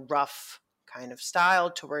and rough kind of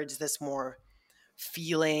style towards this more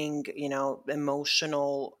feeling,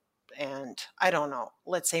 emotional, and I don't know,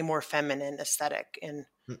 let's say more feminine aesthetic in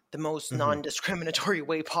the most Mm-hmm. non-discriminatory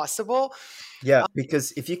way possible. Yeah,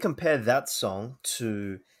 because if you compare that song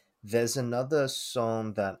to, there's another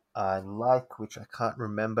song that I like, which I can't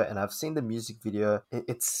remember, and I've seen the music video.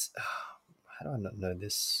 It's how do I not know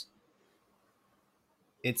this?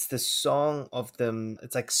 It's the song of them.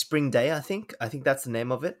 It's like Spring Day, I think. I think that's the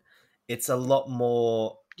name of it. It's a lot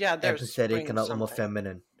more Yeah, there's empathetic spring and a lot more something.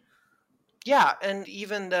 feminine. Yeah, and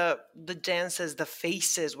even the dances, the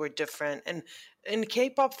faces were different. And in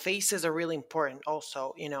K-pop, faces are really important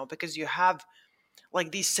also, because you have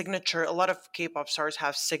like these signature, a lot of K-pop stars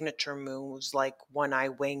have signature moves like one eye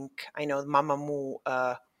wink. I know Mamamoo,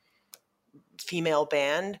 female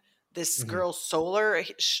band, this Hmm. girl Solar,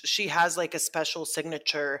 she has like a special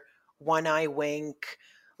signature one eye wink.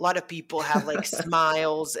 A lot of people have like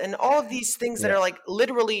smiles and all of these things that Yeah. are like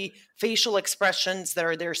literally facial expressions that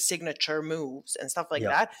are their signature moves and stuff like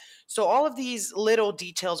Yep. that. So all of these little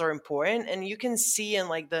details are important, and you can see in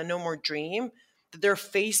like the No More Dream that their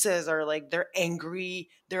faces are like they're angry,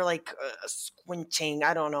 they're like squinting.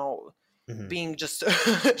 I don't know. Hmm. being just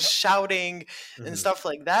shouting and Hmm. stuff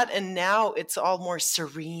like that. And now it's all more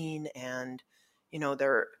serene, and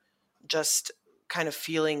they're just kind of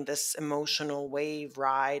feeling this emotional wave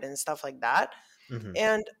ride and stuff like that. Hmm.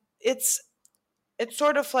 And it's it's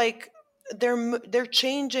sort of like they're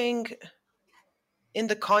changing in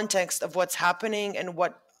the context of what's happening and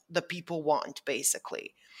what the people want,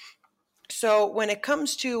 basically. So when it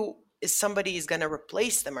comes to is somebody is going to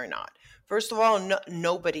replace them or not, first of all,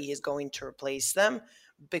 nobody is going to replace them,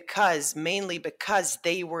 because mainly because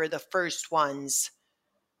they were the first ones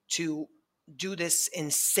to do this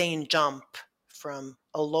insane jump from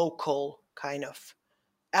a local kind of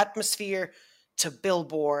atmosphere to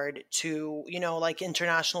Billboard to, like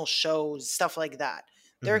international shows, stuff like that.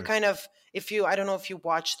 They're Hmm. kind of, if you, I don't know if you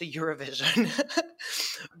watch the Eurovision,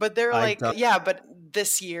 but they're I like, don't. yeah, but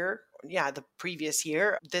this year, yeah, the previous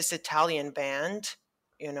year, this Italian band,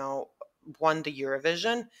 you know, won the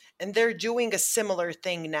Eurovision, and they're doing a similar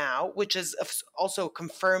thing now, which is also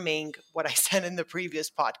confirming what I said in the previous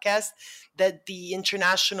podcast, that the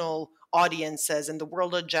international audiences and the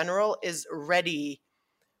world in general is ready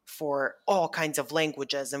for all kinds of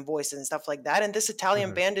languages and voices and stuff like that. And this Italian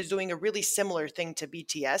Hmm. band is doing a really similar thing to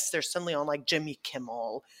BTS. They're suddenly on like Jimmy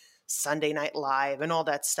Kimmel, Sunday Night Live, and all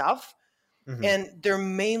that stuff. Hmm. And they're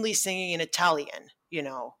mainly singing in Italian,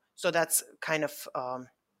 So that's kind of a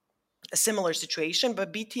similar situation.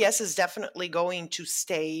 But BTS is definitely going to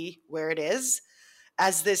stay where it is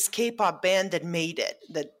as this K-pop band that made it,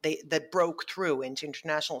 that broke through into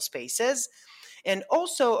international spaces. And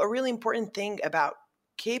also, a really important thing about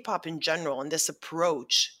K-pop in general and this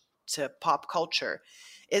approach to pop culture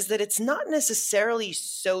is that it's not necessarily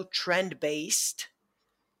so trend based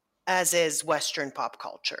as is Western pop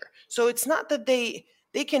culture. So it's not that they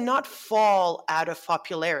cannot fall out of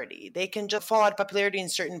popularity. They can just fall out of popularity in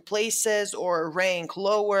certain places or rank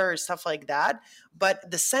lower or stuff like that.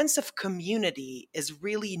 But the sense of community is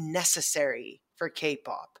really necessary for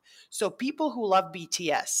K-pop. So people who love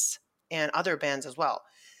BTS and other bands as well,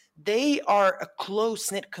 they are a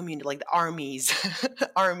close knit community, like the armies,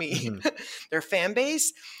 army, Hmm. their fan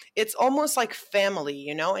base. It's almost like family,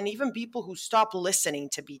 And even people who stop listening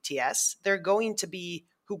to BTS, they're going to be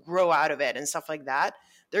who grow out of it and stuff like that.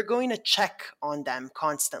 They're going to check on them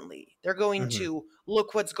constantly. They're going Hmm. to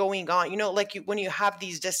look what's going on. Like when you have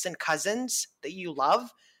these distant cousins that you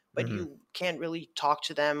love, but Hmm. you can't really talk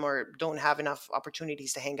to them or don't have enough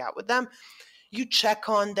opportunities to hang out with them, you check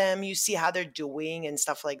on them, you see how they're doing and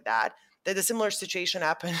stuff like that. That a similar situation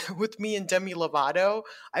happened with me and Demi Lovato.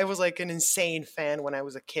 I was like an insane fan when I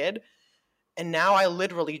was a kid, and now I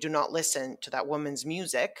literally do not listen to that woman's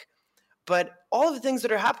music. But all of the things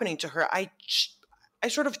that are happening to her, I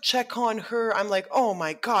sort of check on her. I'm like, oh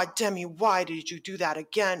my God, Demi, why did you do that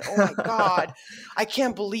again? Oh my God, I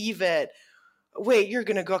can't believe it. Wait, you're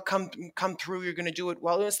gonna come through, you're gonna do it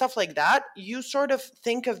well, and stuff like that. You sort of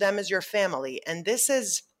think of them as your family. And this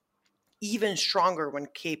is even stronger when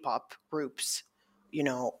K-pop groups,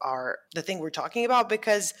 are the thing we're talking about,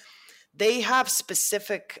 because they have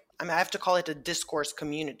specific, I mean, I have to call it a discourse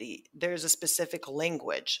community. There's a specific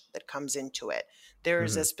language that comes into it.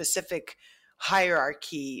 There's Hmm. a specific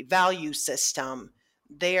hierarchy, value system.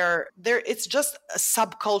 It's just a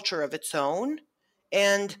subculture of its own.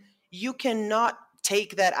 And you cannot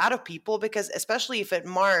take that out of people, because especially if it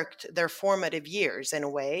marked their formative years in a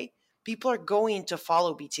way, people are going to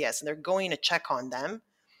follow BTS and they're going to check on them.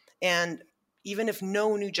 And even if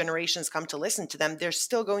no new generations come to listen to them, they're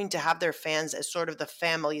still going to have their fans as sort of the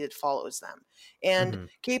family that follows them. And Hmm.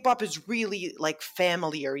 K-pop is really like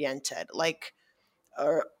family oriented, like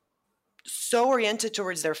so oriented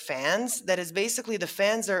towards their fans that is basically the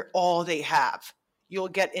fans are all they have. You'll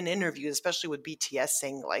get in interviews, especially with BTS,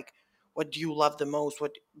 saying like, what do you love the most?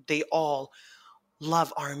 What they all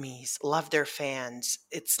love armies, love their fans.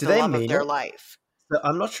 It's Do the they love of mean their it? life. So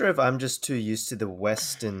I'm not sure if I'm just too used to the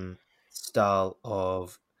Western style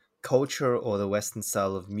of culture or the Western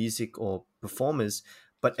style of music or performers,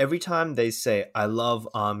 but every time they say, I love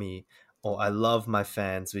Army or I love my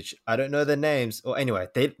fans, which I don't know their names, or anyway,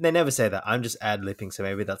 they never say that. I'm just ad lipping, so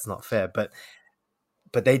maybe that's not fair. But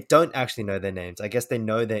they don't actually know their names. I guess they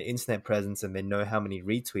know their internet presence and they know how many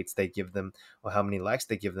retweets they give them or how many likes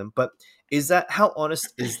they give them. But is that how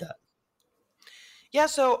honest is that? Yeah,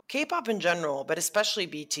 so K-pop in general, but especially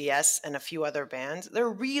BTS and a few other bands, they're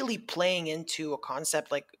really playing into a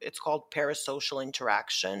concept like it's called parasocial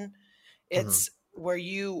interaction. Hmm. It's where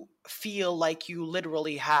you feel like you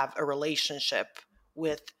literally have a relationship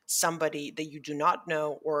with somebody that you do not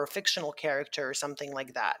know, or a fictional character or something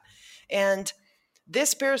like that. And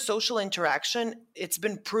This parasocial interaction, it's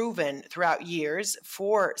been proven throughout years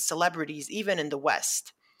for celebrities, even in the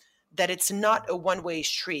West, that it's not a one-way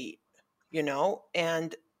street,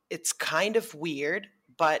 and it's kind of weird,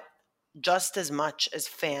 but just as much as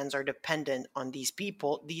fans are dependent on these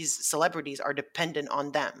people, these celebrities are dependent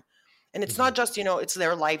on them. And it's Hmm. not just, it's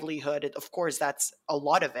their livelihood. Of course, that's a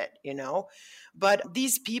lot of it. But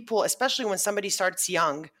these people, especially when somebody starts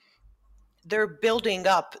young, they're building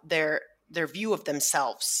up their view of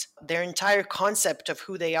themselves, their entire concept of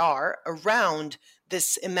who they are around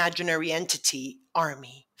this imaginary entity,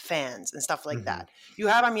 army, fans, and stuff like Hmm. that. You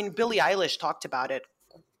have, I mean, Billie Eilish talked about it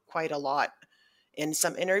quite a lot in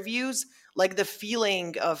some interviews, like the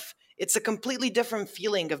feeling of, it's a completely different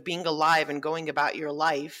feeling of being alive and going about your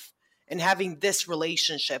life and having this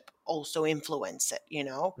relationship also influence it.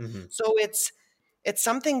 Hmm. So it's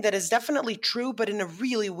something that is definitely true, but in a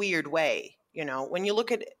really weird way. When you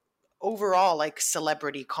look at overall like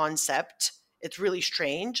celebrity concept, it's really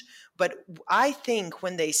strange. But I think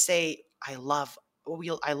when they say, I love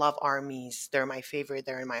armies, they're my favorite,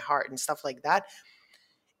 they're in my heart and stuff like that,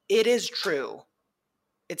 it is true.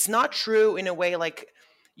 It's not true in a way like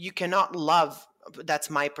you cannot love. That's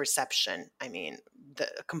my perception. I mean,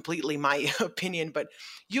 completely my opinion, but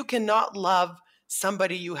you cannot love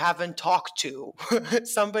somebody you haven't talked to,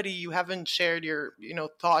 somebody you haven't shared your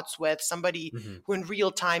thoughts with, somebody Hmm. who in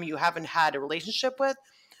real time you haven't had a relationship with.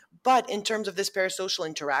 But in terms of this parasocial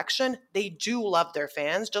interaction, they do love their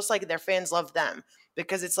fans just like their fans love them,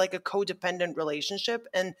 because it's like a codependent relationship.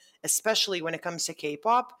 And especially when it comes to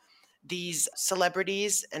K-pop, these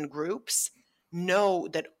celebrities and groups know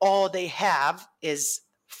that all they have is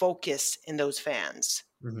focus in those fans.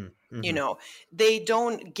 Hmm. You Hmm. know, they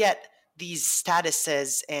don't get these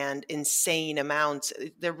statuses and insane amounts.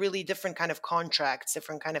 They're really different kind of contracts,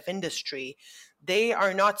 different kind of industry. They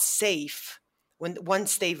are not safe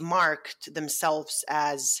once they've marked themselves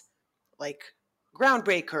as like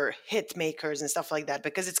groundbreaker hit makers and stuff like that,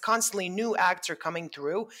 because it's constantly new acts are coming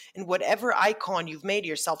through, and whatever icon you've made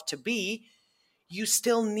yourself to be, you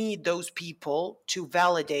still need those people to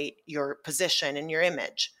validate your position and your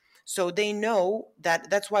image. So they know that.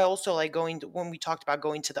 That's why also, like, when we talked about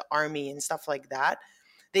going to the army and stuff like that,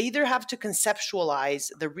 they either have to conceptualize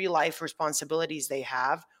the real life responsibilities they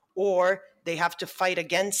have, or they have to fight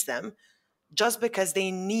against them, just because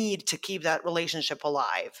they need to keep that relationship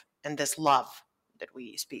alive and this love that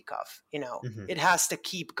we speak of. Hmm. It has to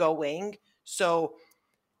keep going. So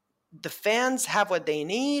the fans have what they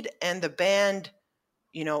need, and the band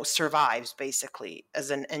survives basically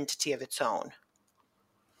as an entity of its own.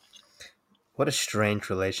 What a strange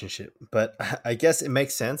relationship. But I guess it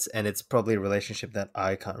makes sense, and it's probably a relationship that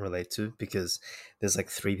I can't relate to because there's like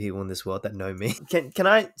three people in this world that know me. Can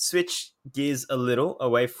I switch gears a little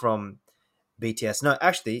away from BTS? No,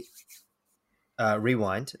 actually,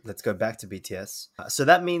 rewind. Let's go back to BTS. So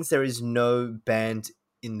that means there is no band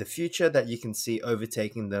in the future that you can see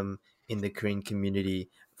overtaking them in the Korean community.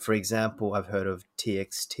 For example, I've heard of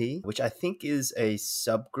TXT, which I think is a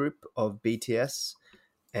subgroup of BTS,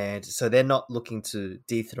 and so they're not looking to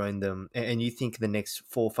dethrone them. And you think the next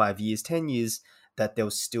 4 or 5 years, 10 years, that they'll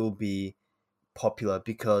still be popular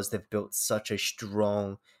because they've built such a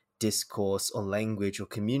strong discourse or language or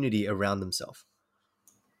community around themselves.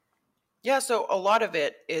 Yeah, so a lot of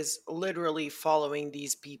it is literally following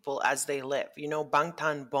these people as they live.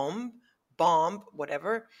 Bangtan Bomb,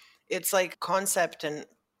 whatever. It's like concept and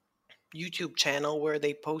YouTube channel where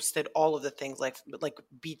they posted all of the things like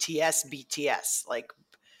BTS, like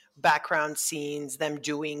background scenes, them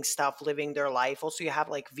doing stuff, living their life. Also, you have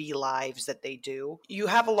like V lives that they do. You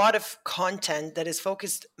have a lot of content that is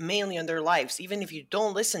focused mainly on their lives. Even if you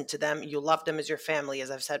don't listen to them, you love them as your family,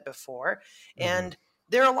 as I've said before. Mm-hmm. And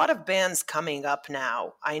there are a lot of bands coming up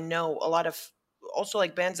now. I know a lot of also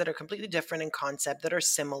like bands that are completely different in concept, that are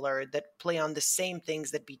similar, that play on the same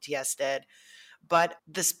things that BTS did. But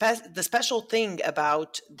the special thing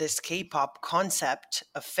about this K-pop concept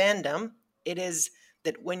of fandom, it is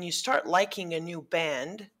that when you start liking a new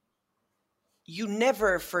band, you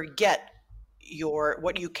never forget your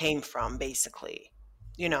what you came from, basically.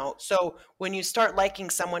 So when you start liking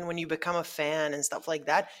someone, when you become a fan and stuff like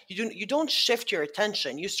that, you don't shift your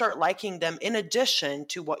attention. You start liking them in addition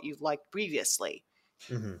to what you've liked previously.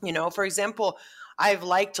 Mm-hmm. For example, I've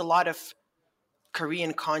liked a lot of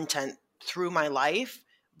Korean content through my life.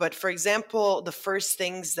 But for example, the first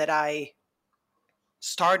things that I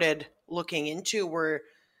started looking into were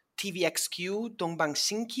TVXQ, Dongbang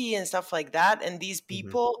Shinki, and stuff like that. And these Mm-hmm.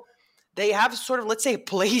 people, they have sort of, let's say, a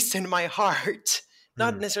place in my heart.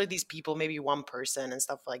 Not Mm-hmm. necessarily these people, maybe one person and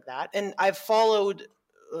stuff like that. And I've followed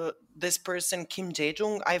this person Kim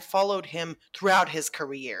Jae-jung, I followed him throughout his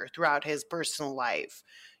career, throughout his personal life,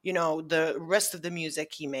 the rest of the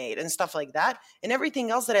music he made and stuff like that, and everything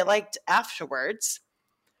else that I liked afterwards.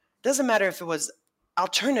 Doesn't matter if it was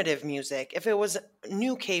alternative music, if it was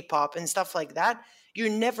new K-pop and stuff like that, you're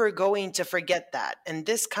never going to forget that. And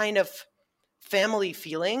this kind of family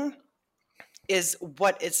feeling is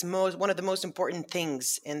one of the most important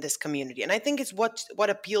things in this community. And I think it's what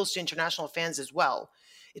appeals to international fans as well.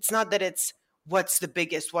 It's not that it's what's the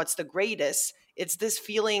biggest, what's the greatest. It's this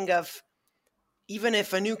feeling of, even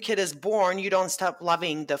if a new kid is born, you don't stop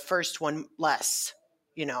loving the first one less,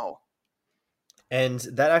 you know. And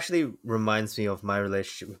that actually reminds me of my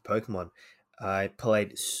relationship with Pokemon. I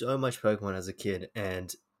played so much Pokemon as a kid,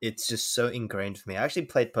 and it's just so ingrained for me. I actually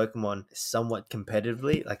played Pokemon somewhat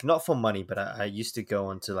competitively, like not for money, but I used to go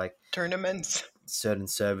on to like Tournaments. certain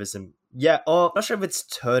servers and yeah, or I'm not sure if it's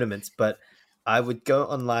tournaments, but I would go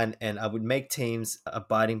online and I would make teams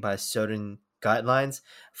abiding by certain guidelines.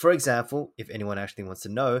 For example, if anyone actually wants to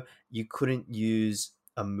know, you couldn't use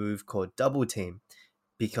a move called double team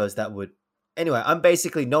because that would anyway, I'm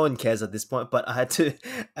basically no one cares at this point, but I had to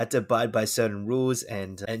had to abide by certain rules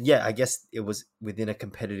and yeah, I guess it was within a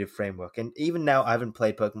competitive framework. And even now I haven't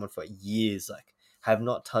played Pokemon for years, like have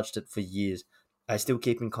not touched it for years. I still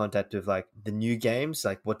keep in contact with like the new games,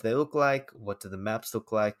 like what do they look like, what do the maps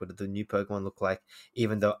look like, what do the new Pokemon look like,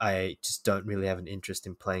 even though I just don't really have an interest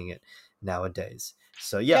in playing it nowadays.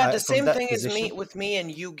 So yeah, Yeah, the from same that thing is position, me with me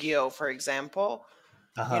and Yu-Gi-Oh, for example.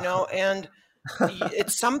 uh And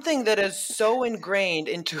it's something that is so ingrained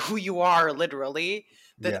into who you are, literally,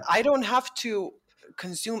 that yeah. I don't have to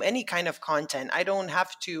consume any kind of content. I don't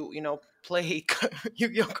have to, play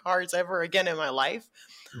Yu-Gi-Oh cards ever again in my life.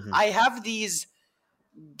 Hmm. I have these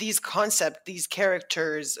concepts, these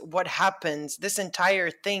characters, what happens, this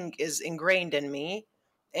entire thing is ingrained in me.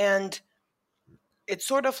 And it's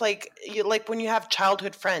sort of like like when you have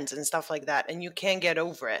childhood friends and stuff like that and you can't get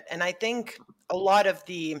over it. And I think a lot of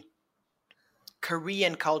the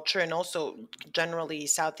Korean culture and also generally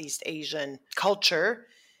Southeast Asian culture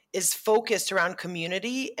is focused around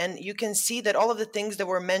community. And you can see that all of the things that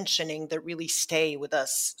we're mentioning that really stay with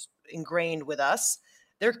us, ingrained with us,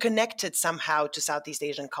 they're connected somehow to Southeast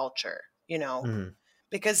Asian culture, Hmm.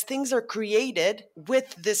 because things are created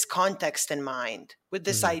with this context in mind, with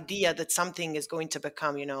this Hmm. idea that something is going to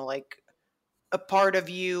become, like a part of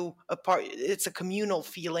you, it's a communal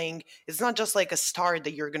feeling. It's not just like a star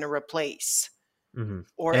that you're going to replace Hmm.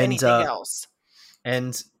 or And anything else.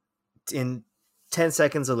 and in 10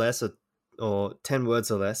 seconds or less, or 10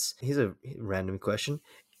 words or less, here's a random question.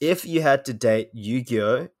 If you had to date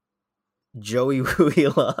Yu-Gi-Oh, Joey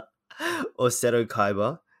Wheeler, or Seto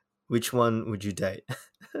Kaiba, which one would you date?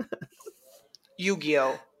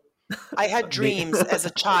 Yu-Gi-Oh! I had Me. dreams as a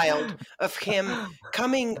child of him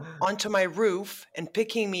coming onto my roof and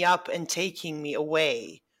picking me up and taking me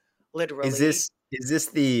away, is literally. this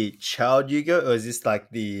the child Yu-Gi-Oh, or is this like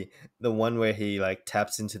the one where he like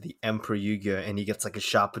taps into the Emperor Yu-Gi-Oh and he gets like a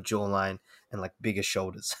sharper jawline and like bigger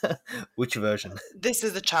shoulders? Which version? This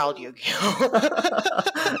is a child Yu-Gi-Oh!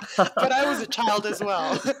 But I was a child as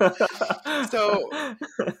well. So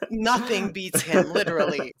nothing beats him,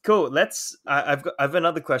 literally. Cool. I've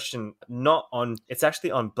another question. Not on. It's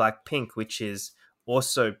actually on Blackpink, which is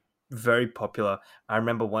also very popular. I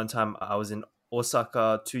remember one time I was in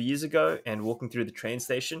Osaka 2 years ago, and walking through the train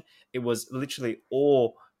station, it was literally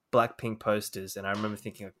all Blackpink posters, and I remember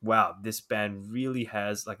thinking, like, "Wow, this band really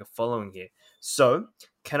has like a following here." So,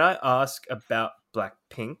 can I ask about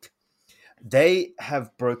Blackpink? They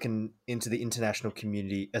have broken into the international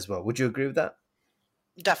community as well. Would you agree with that?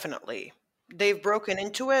 Definitely. They've broken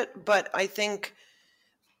into it, but I think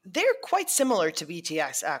they're quite similar to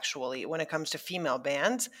BTS actually when it comes to female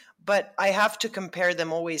bands, but I have to compare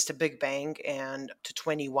them always to Big Bang and to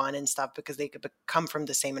 21 and stuff because they could come from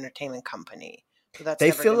the same entertainment company. So that's They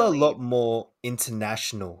never going feel to a leave. lot more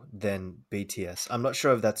international than BTS. I'm not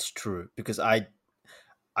sure if that's true because I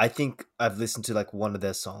think I've listened to like one of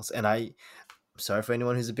their songs, and I'm sorry for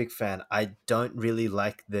anyone who's a big fan. I don't really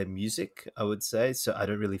like their music, I would say, so I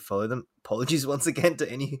don't really follow them. Apologies once again to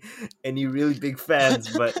any really big fans,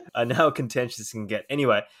 but I know how contentious this can get.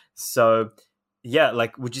 Anyway, so yeah,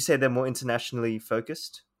 like would you say they're more internationally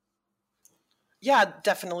focused? Yeah,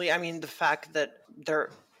 definitely. I mean, the fact that their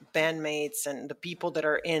bandmates and the people that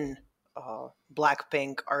are in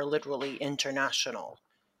Blackpink are literally international.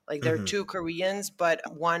 Like they're Hmm. two Koreans, but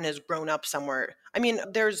one has grown up somewhere. I mean,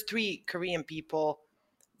 there's three Korean people,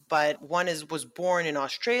 but one was born in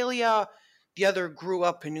Australia, the other grew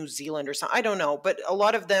up in New Zealand or something. I don't know, but a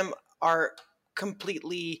lot of them are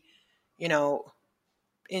completely, you know,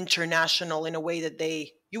 international in a way that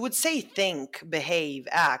they, you would say, think, behave,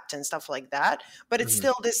 act, and stuff like that, but it's Hmm.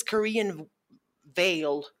 still this Korean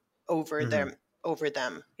veil over Hmm.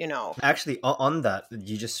 them, you know. Actually, on that,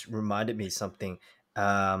 you just reminded me something.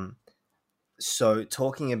 Um, so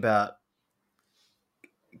talking about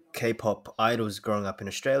K-pop idols growing up in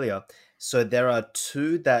Australia, so there are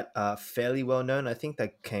two that are fairly well known. I think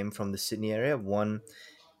that came from the Sydney area. One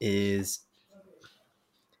is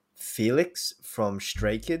Felix from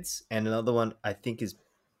Stray Kids, and another one I think is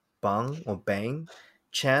Bang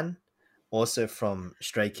Chan, also from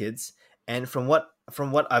Stray Kids. And from what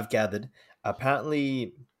I've gathered,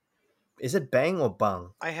 apparently, is it Bang or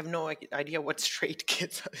Bang? I have no idea what straight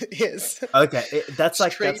kids is. Okay, that's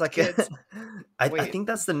Straight like kids. I Wait, think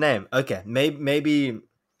that's the name. Okay, maybe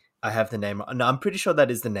I have the name wrong. No, I'm pretty sure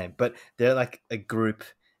that is the name. But they're like a group,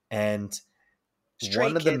 and stray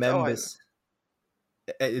one of the kids. Oh, members.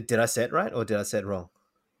 Did I say it right or did I say it wrong?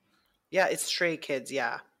 yeah, it's stray kids.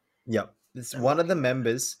 Yeah, Yep. This I'm one of the looking at it.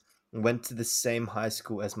 members went to the same high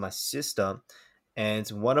school as my sister, and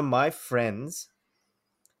one of my friends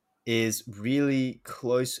is really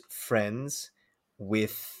close friends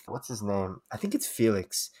with what's his name? I think it's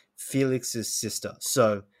Felix. Felix's sister.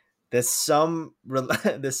 So there's some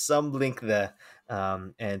link there,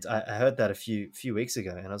 and I heard that a few weeks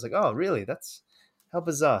ago, and I was like, oh, really? That's how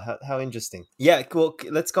bizarre, how interesting. Yeah, cool.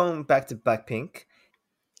 Let's go back to Blackpink.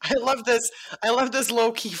 I love this. I love this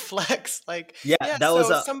low key flex. Like, Yeah, yeah, that was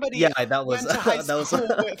so a yeah, somebody that was went to high that was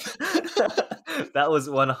school with. that was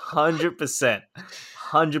 100%.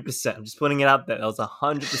 100%. I'm just putting it out there. That was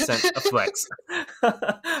 100% a flex.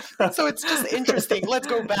 So it's just interesting. Let's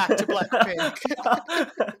go back to Blackpink.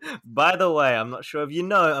 By the way, I'm not sure if you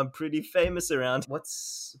know, I'm pretty famous around.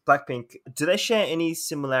 What's Blackpink? Do they share any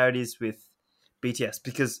similarities with BTS?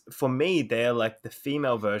 Because for me, they're like the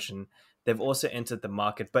female version. They've also entered the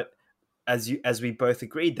market, but as we both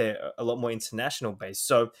agreed, they're a lot more international based.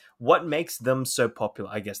 So, what makes them so popular?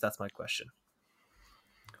 I guess that's my question.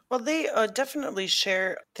 Well, they definitely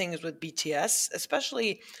share things with BTS,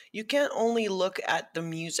 especially you can't only look at the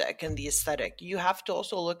music and the aesthetic. You have to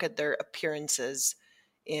also look at their appearances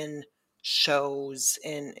in shows,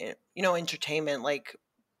 in you know, entertainment like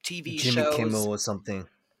TV Jimmy shows. Kimmel or something.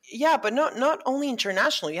 Yeah, but not only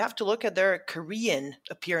international. You have to look at their Korean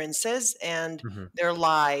appearances and Hmm. their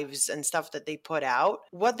lives and stuff that they put out.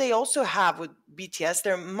 What they also have with BTS,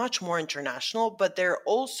 they're much more international, but they're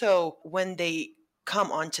also, when they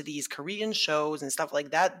come onto these Korean shows and stuff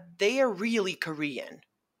like that, they are really Korean,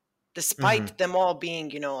 Hmm. despite them all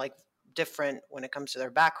being, you know, like different when it comes to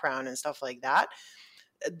their background and stuff like that.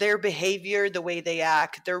 Their behavior, the way they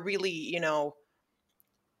act, they're really, you know,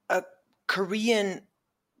 a Korean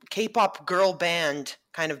K-pop girl band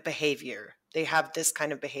kind of behavior. They have this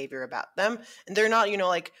kind of behavior about them, and they're not, you know,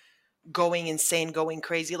 like going insane, going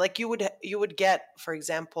crazy like you would get, for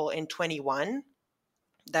example, in 21.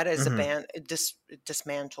 That is a Hmm. band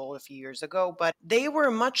dismantled a few years ago, but they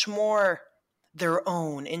were much more their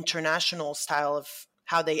own international style of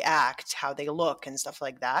how they act, how they look, and stuff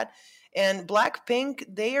like that. And Blackpink,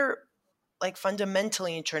 they are like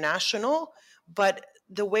fundamentally international, but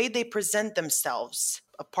the way they present themselves,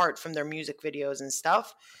 apart from their music videos and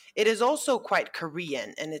stuff, it is also quite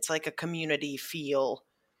Korean, and it's like a community feel.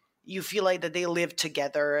 You feel like that they live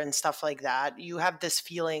together and stuff like that. You have this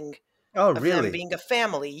feeling Oh, of them really? being a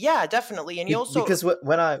family. Yeah, definitely. And you also, Because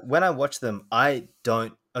when I watch them, I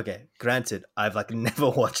don't. Okay, granted, I've like never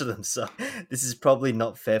watched them, so this is probably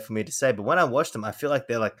not fair for me to say. But when I watch them, I feel like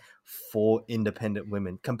they're like four independent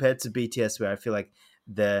women compared to BTS, where I feel like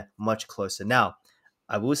they're much closer. Now,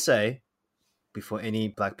 I will say, before any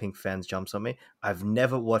Blackpink fans jumps on me, I've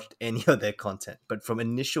never watched any of their content, but from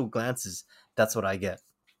initial glances, that's what I get.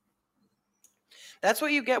 that's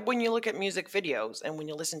what you get when you look at music videos and when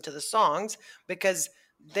you listen to the songs, because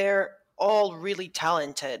they're all really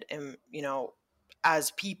talented and, you know,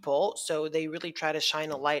 as people, so they really try to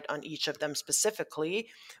shine a light on each of them specifically.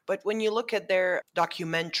 But when you look at their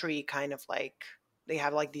documentary, kind of like, they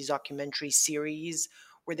have like these documentary series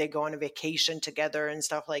where they go on a vacation together and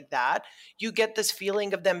stuff like that, you get this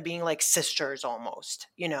feeling of them being like sisters almost,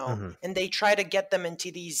 you know. Hmm. And they try to get them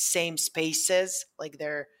into these same spaces, like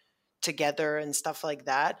they're together and stuff like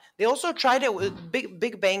that. They also tried it with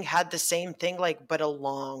Big Bang, had the same thing, like, but a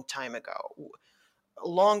long time ago,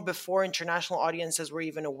 long before international audiences were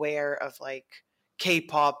even aware of like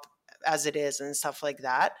K-pop as it is and stuff like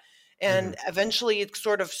that. Hmm. And eventually it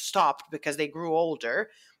sort of stopped because they grew older.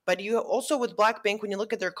 But you also, with Blackpink, when you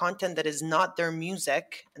look at their content that is not their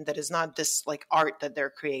music and that is not this like art that they're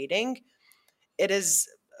creating, it is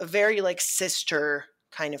a very like sister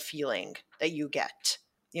kind of feeling that you get.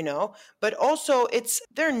 But also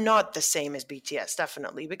they're not the same as BTS,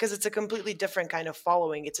 definitely, because it's a completely different kind of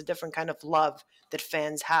following. It's a different kind of love that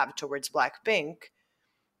fans have towards Blackpink.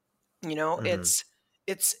 you know Hmm. it's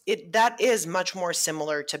it that is much more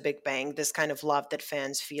similar to Big Bang, this kind of love that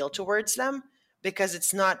fans feel towards them, because it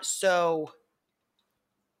is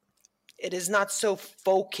not so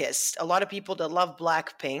focused. A lot of people that love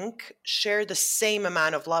Blackpink share the same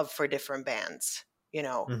amount of love for different bands,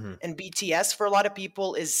 Hmm. and BTS for a lot of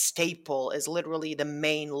people is staple, is literally the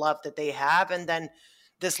main love that they have, and then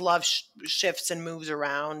this love shifts and moves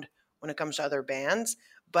around when it comes to other bands.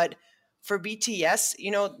 But for BTS,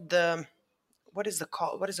 the what is it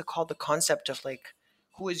called, the concept of like,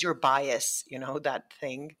 who is your bias, that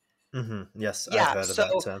thing. Hmm. Yes, I've Yeah, heard of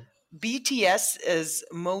that so term. BTS is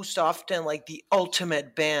most often like the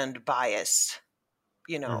ultimate band bias,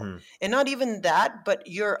 Hmm. and not even that, but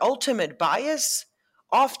your ultimate bias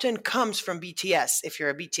often comes from BTS if you're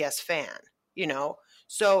a BTS fan, you know.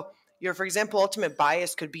 So your, for example, ultimate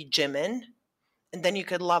bias could be Jimin, and then you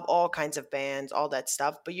could love all kinds of bands, all that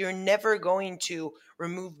stuff, but you're never going to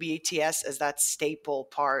remove BTS as that staple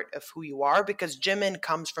part of who you are, because Jimin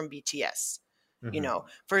comes from BTS. Hmm.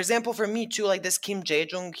 For example, for me too, like this Kim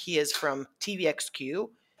Jae-jung, he is from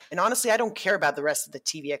TVXQ, and honestly, I don't care about the rest of the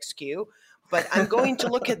TVXQ, but I'm going to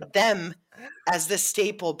look at them as the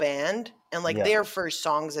staple band, and like Yeah. their first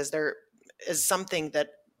songs as something that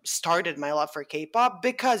started my love for K-pop,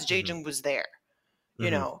 because Hmm. Jae-jung was there you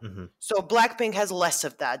Hmm. know. Hmm. So Blackpink has less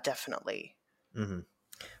of that, definitely. Hmm.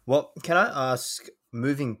 Well, can I ask,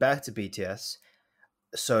 moving back to BTS,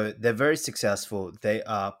 so they're very successful. They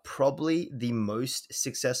are probably the most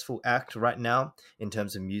successful act right now in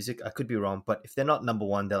terms of music. I could be wrong, but if they're not number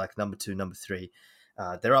one, they're like number two, number three.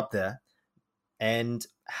 They're up there. And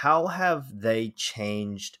how have they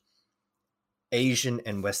changed Asian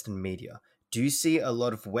and Western media? Do you see a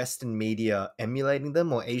lot of Western media emulating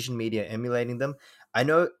them or Asian media emulating them? I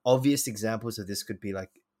know obvious examples of this could be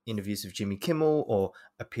like interviews with Jimmy Kimmel or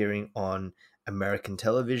appearing on American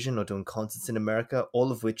television or doing concerts in America,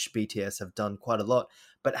 all of which BTS have done quite a lot.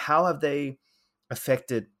 But how have they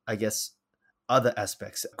affected, I guess, other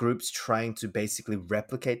aspects? Groups trying to basically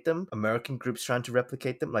replicate them, American groups trying to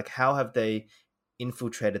replicate them? Like, how have they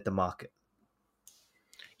infiltrated the market?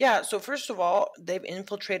 Yeah, so first of all, they've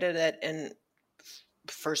infiltrated it in,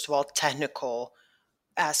 first of all, technical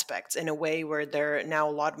aspects in a way where there are now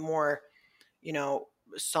a lot more, you know,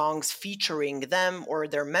 songs featuring them or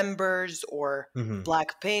their members or Hmm.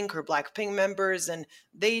 Blackpink members. And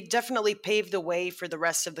they definitely paved the way for the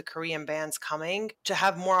rest of the Korean bands coming to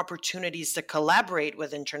have more opportunities to collaborate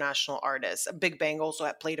with international artists. Big Bang also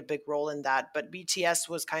had played a big role in that, but BTS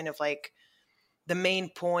was kind of like the main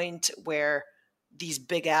point where these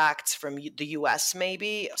big acts from the US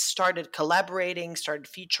maybe started collaborating, started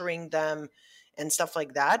featuring them, and stuff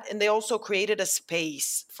like that. And they also created a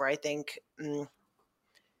space for, I think,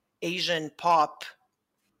 Asian pop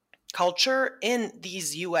culture in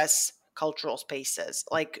these US cultural spaces.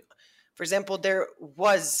 Like, for example, there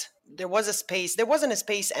was a space, there wasn't a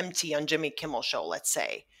space empty on Jimmy Kimmel show, let's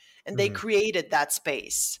say, and they Hmm. created that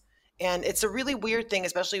space. And it's a really weird thing,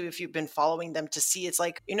 especially if you've been following them, to see. It's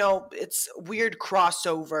like, it's weird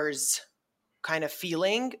crossovers kind of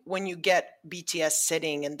feeling when you get BTS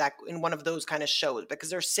sitting in one of those kind of shows, because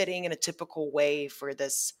they're sitting in a typical way for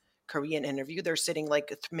this Korean interview. They're sitting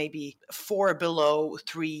like maybe four below,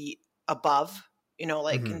 three above,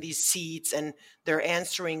 like in Hmm. these seats, and they're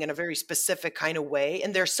answering in a very specific kind of way,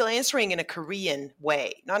 and they're still answering in a Korean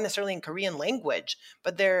way, not necessarily in Korean language,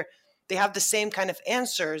 but they have the same kind of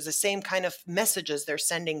answers, the same kind of messages they're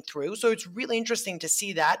sending through. So it's really interesting to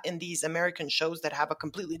see that in these American shows that have a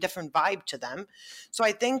completely different vibe to them. So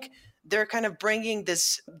I think they're kind of bringing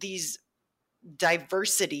these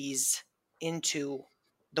diversities into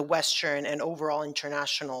the Western and overall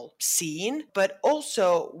international scene. But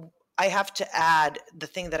also, I have to add the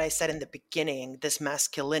thing that I said in the beginning, this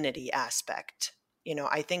masculinity aspect.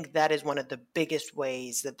 I think that is one of the biggest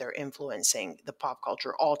ways that they're influencing the pop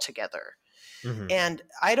culture altogether. Hmm. And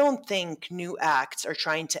I don't think new acts are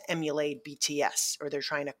trying to emulate BTS or they're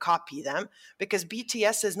trying to copy them, because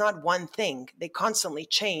BTS is not one thing. They constantly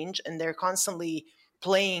change, and they're constantly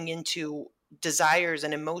playing into desires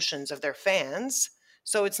and emotions of their fans.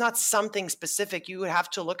 So it's not something specific. You would have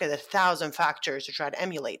to look at 1,000 factors to try to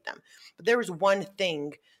emulate them. But there is one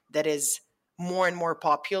thing that is more and more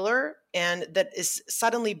popular and that is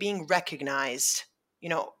suddenly being recognized,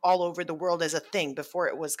 all over the world as a thing. Before,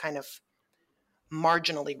 it was kind of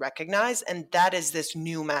marginally recognized, and that is this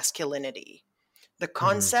new masculinity. The Hmm.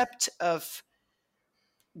 concept of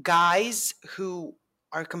guys who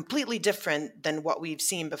are completely different than what we've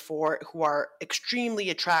seen before, who are extremely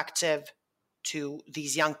attractive to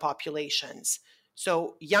these young populations.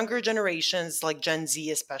 So younger generations like Gen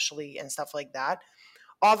Z especially and stuff like that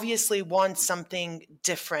obviously want something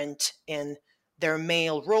different in their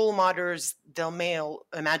male role models, their male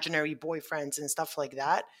imaginary boyfriends and stuff like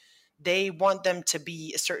that. They want them to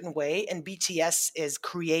be a certain way, and BTS is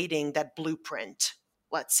creating that blueprint,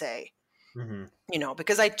 let's say. Hmm.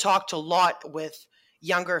 Because I talked a lot with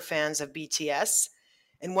younger fans of BTS,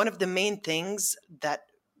 and one of the main things that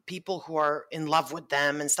people who are in love with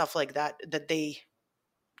them and stuff like that that they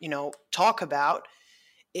talk about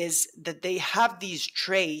is that they have these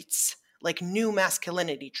traits, like new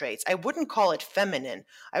masculinity traits. I wouldn't call it feminine.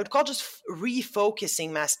 I would call just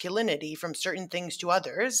refocusing masculinity from certain things to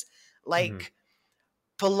others, Hmm. like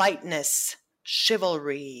politeness,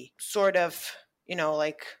 chivalry, sort of,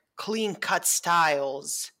 like clean cut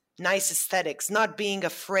styles, nice aesthetics, not being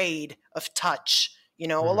afraid of touch. A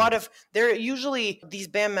Hmm. lot of, they're usually, these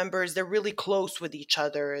band members, they're really close with each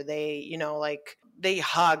other. They, like they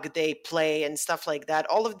hug, they play and stuff like that.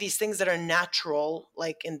 All of these things that are natural,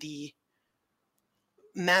 like in the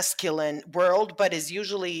masculine world, but is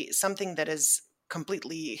usually something that is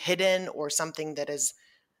completely hidden or something that is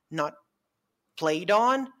not played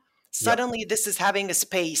on. Yep. Suddenly, this is having a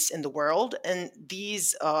space in the world, and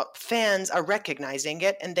these fans are recognizing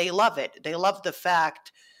it and they love it. They love the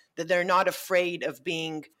fact that they're not afraid of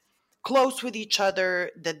being close with each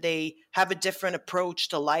other, that they have a different approach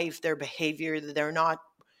to life, their behavior, that they're not,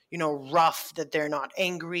 rough, that they're not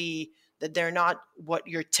angry, that they're not what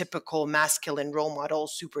your typical masculine role model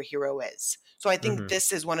superhero is. So I think Hmm.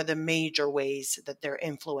 this is one of the major ways that they're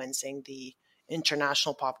influencing the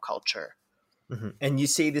international pop culture. Hmm. And you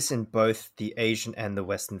see this in both the Asian and the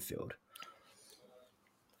Western field.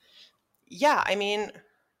 Yeah, I mean,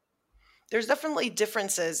 there's definitely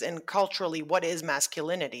differences in culturally what is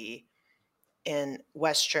masculinity in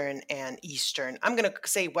Western and Eastern. I'm going to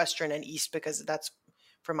say Western and East because that's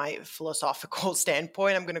from my philosophical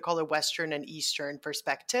standpoint. I'm going to call it Western and Eastern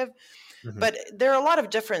perspective. Hmm. But there are a lot of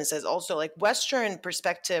differences also. Like Western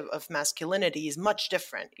perspective of masculinity is much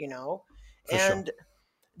different, For sure. and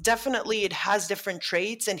definitely it has different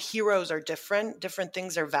traits and heroes are different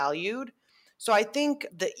things are valued. So I think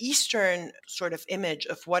the Eastern sort of image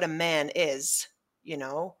of what a man is, you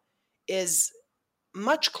know is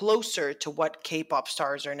much closer to what K-pop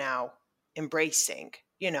stars are now embracing,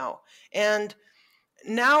 and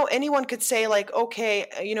now anyone could say like, okay,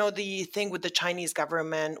 the thing with the Chinese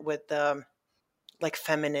government with the like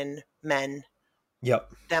feminine men,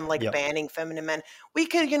 Yep. them like Yep. banning feminine men. We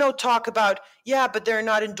could, talk about, yeah, but they're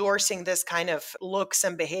not endorsing this kind of looks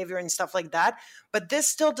and behavior and stuff like that. But this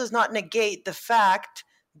still does not negate the fact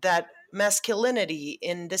that masculinity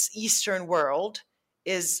in this Eastern world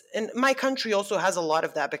is, and my country also has a lot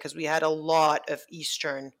of that because we had a lot of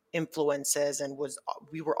Eastern influences and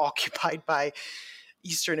we were occupied by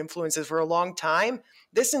Eastern influences for a long time.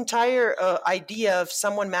 This entire idea of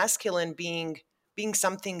someone masculine being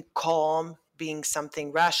something calm, being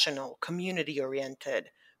something rational, community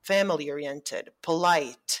oriented, family oriented,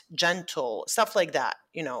 polite, gentle, stuff like that.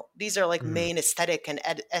 These are like Hmm. main aesthetic and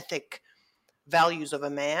ethic values of a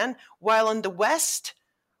man. While in the West,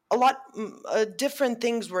 a lot different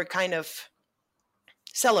things were kind of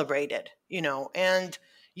celebrated, and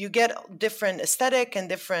you get different aesthetic and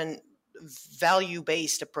different value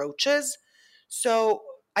based approaches. So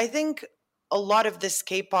I think a lot of this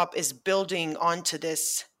K-pop is building onto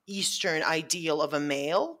this Eastern ideal of a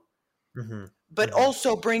male, Hmm. but Hmm.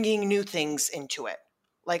 also bringing new things into it.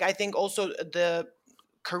 Like I think also the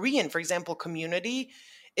Korean, for example, community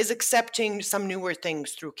is accepting some newer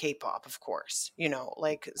things through K-pop, of course,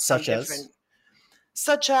 like some Such as. different,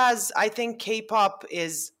 such as I think K-pop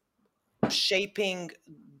is shaping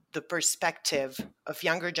the perspective of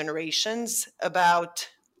younger generations about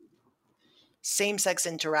same sex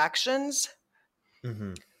interactions.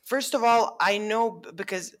 Hmm. First of all, I know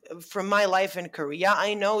because from my life in Korea,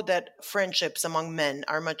 I know that friendships among men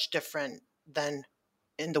are much different than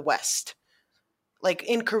in the West. Like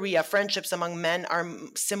in Korea, friendships among men are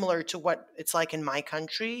similar to what it's like in my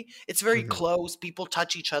country. It's very Hmm. close. People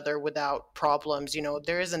touch each other without problems.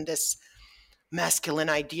 There isn't this masculine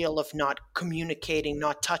ideal of not communicating,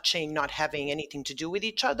 not touching, not having anything to do with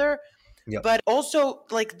each other. Yep. But also,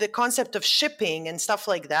 like the concept of shipping and stuff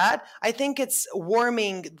like that, I think it's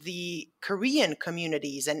warming the Korean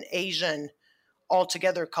communities and Asian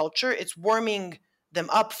altogether culture. It's warming them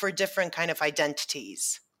up for different kind of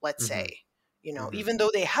identities, let's Hmm. say. Hmm. Even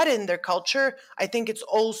though they had it in their culture, I think it's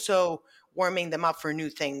also warming them up for new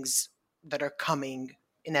things that are coming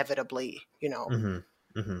inevitably. Hmm.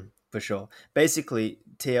 For sure. Basically,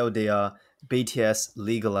 TLDR, BTS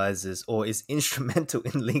legalizes or is instrumental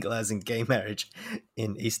in legalizing gay marriage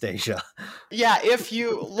in East Asia. Yeah, if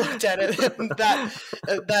you looked at it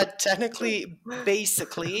that technically,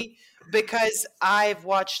 basically, because I've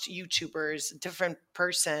watched YouTubers, different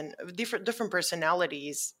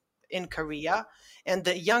personalities in Korea, and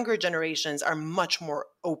the younger generations are much more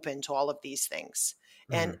open to all of these things,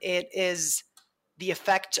 and Mhm, it is the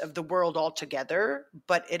effect of the world altogether,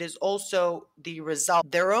 but it is also the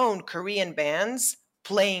result their own Korean bands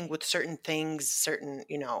playing with certain things, certain,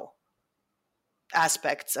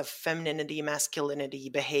 aspects of femininity, masculinity,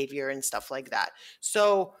 behavior, and stuff like that.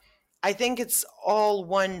 So I think it's all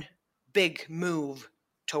one big move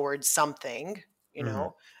towards something,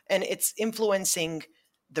 mhm, and it's influencing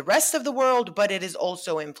the rest of the world, but it is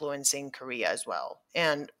also influencing Korea as well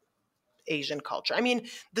and Asian culture. I mean,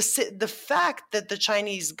 the fact that the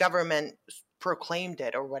Chinese government proclaimed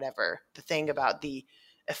it or whatever, the thing about the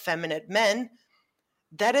effeminate men,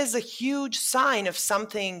 that is a huge sign of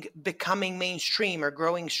something becoming mainstream or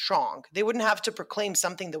growing strong. They wouldn't have to proclaim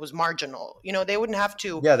something that was marginal. They wouldn't have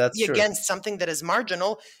to Yeah, that's be true. against something that is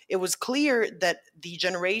marginal. It was clear that the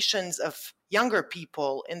generations of younger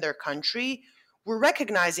people in their country were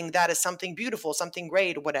recognizing that as something beautiful, something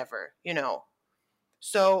great, whatever.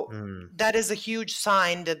 So Mm. that is a huge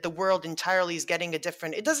sign that the world entirely is getting a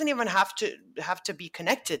different, it doesn't even have to be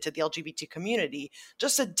connected to the LGBT community,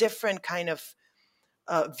 just a different kind of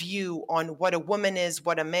view on what a woman is,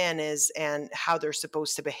 what a man is, and how they're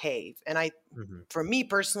supposed to behave. And Mhm. for me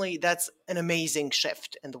personally, that's an amazing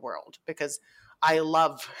shift in the world because I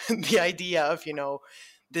love the idea of,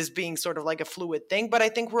 this being sort of like a fluid thing. But I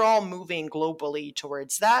think we're all moving globally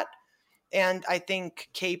towards that. And I think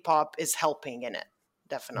K-pop is helping in it,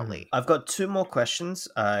 definitely. I've got two more questions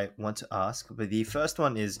I want to ask, but the first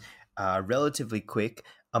one is relatively quick.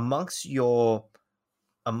 Amongst your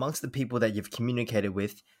amongst the people that you've communicated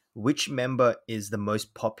with, which member is the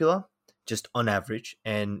most popular, just on average,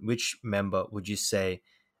 and which member would you say,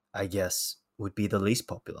 I guess, would be the least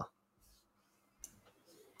popular?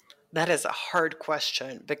 That is a hard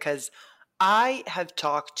question because I have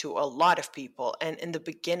talked to a lot of people, and in the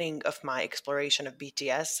beginning of my exploration of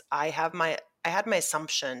BTS, I had my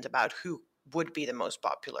assumptions about who would be the most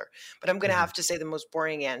popular. But I'm going to Hmm. have to say the most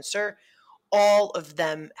boring answer. All of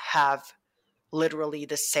them have literally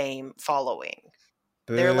the same following.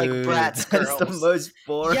 They're like Boo! Bratz That's the girls. most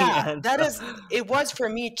boring Yeah, that answer. is, it was for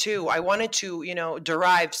me too. I wanted to,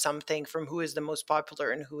 derive something from who is the most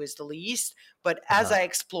popular and who is the least. But as Uh-huh. I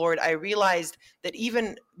explored, I realized that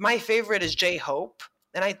even my favorite is J Hope.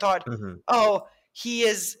 And I thought, Hmm. oh, he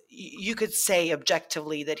is, you could say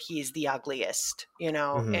objectively that he's the ugliest,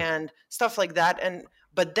 Hmm. and stuff like that.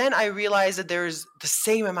 But then I realized that there's the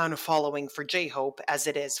same amount of following for J Hope as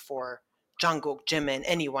it is for Jungkook, Jimin,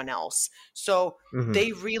 anyone else. So Hmm.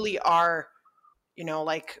 they really are,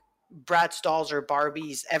 like Bratz dolls or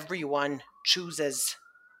Barbies, everyone chooses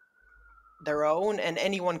their own and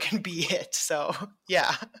anyone can be it. So,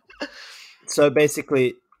 yeah. So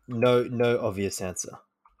basically, no obvious answer.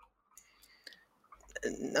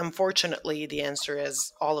 Unfortunately, the answer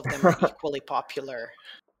is all of them are equally popular.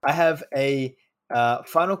 I have a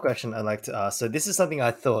final question I'd like to ask. So this is something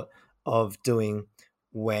I thought of doing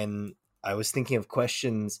when I was thinking of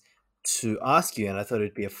questions to ask you, and I thought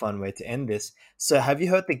it'd be a fun way to end this. So have you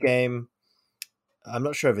heard the game? I'm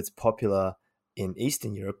not sure if it's popular in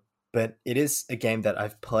Eastern Europe, but it is a game that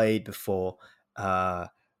I've played before. Uh,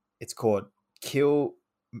 it's called Kill,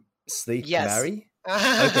 Sleep, Yes. Marry.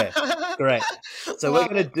 Okay, great. So we're Love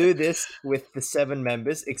gonna it. do this with the seven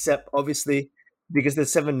members, except obviously because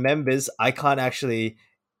there's seven members, I can't actually,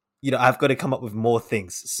 I've got to come up with more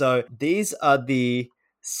things. So these are the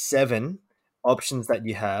seven options that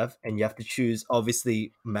you have, and you have to choose,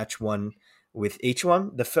 obviously, match one with each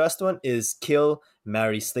one. The first one is kill,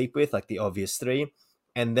 marry, sleep with, like the obvious three.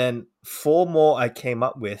 And then four more I came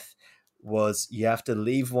up with was you have to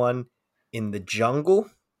leave one in the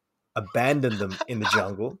jungle, abandon them in the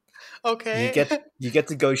jungle. You Okay. get you get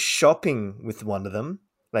to go shopping with one of them,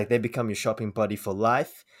 like they become your shopping buddy for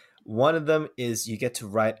life. One of them is you get to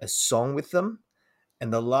write a song with them,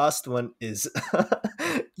 and the last one is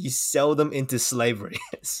you sell them into slavery.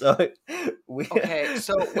 So we Okay.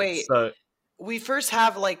 So, wait. so We first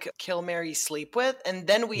have like kill, Mary, sleep with, and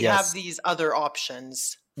then we have yes. these other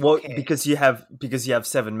options. Well, Okay. because you have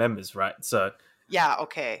seven members, right? So Yeah,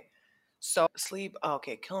 okay. So sleep,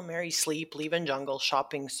 okay, kill, Mary, sleep, leave in jungle,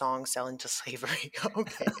 shopping, song, sell into slavery.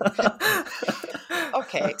 Okay.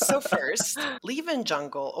 Okay, so first, leave in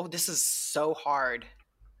jungle. Oh, this is so hard.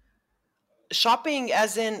 Shopping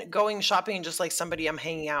as in going shopping, just like somebody I'm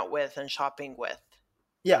hanging out with and shopping with.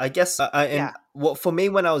 Yeah, I guess. Yeah. And what for me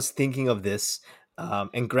when I was thinking of this,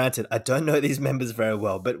 and granted, I don't know these members very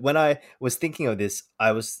well, but when I was thinking of this,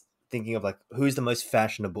 I was thinking of like who's the most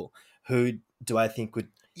fashionable. Who do I think would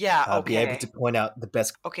Yeah, be able to okay. point out the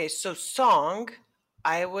best? Okay, so song,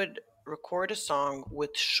 I would record a song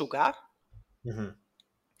with Suga. Mhm.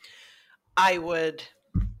 I would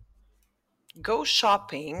go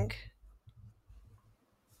shopping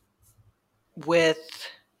with,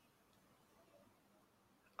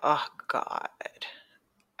 oh God,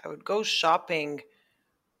 I would go shopping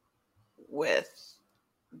with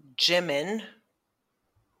Jimin.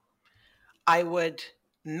 I would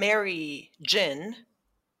marry Jin,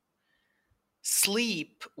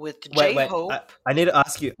 sleep with Wait, J wait. Hope. I need to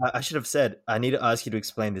ask you. I should have said. I need to ask you to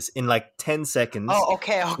explain this in like 10 seconds. Oh,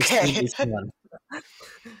 okay, Explain okay. each one.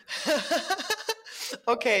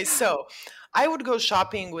 Okay, so I would go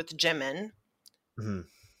shopping with Jimin Mhm.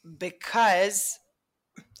 because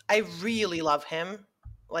I really love him.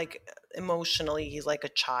 Like emotionally, he's like a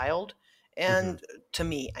child. Mhm. And to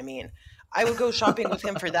me, I mean, I would go shopping with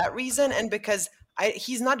him for that reason and because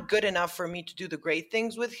he's not good enough for me to do the great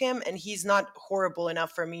things with him, and he's not horrible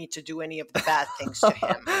enough for me to do any of the bad things to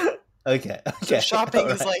him. Okay. So Okay. shopping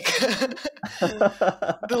All is like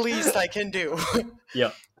the least I can do.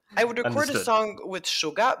 Yeah. I would record a Understood. song with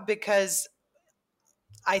Suga because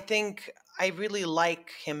I think I really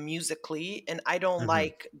like him musically, and I don't Mhm.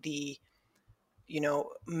 like the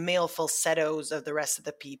male falsettos of the rest of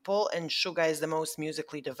the people. And Suga is the most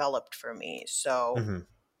musically developed for me, so, Mhm.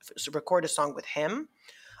 so record a song with him.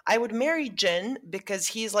 I would marry Jin because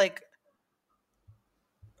he's like,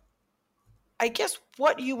 I guess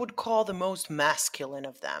what you would call the most masculine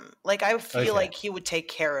of them. Like I feel Okay. like he would take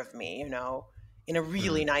care of me, in a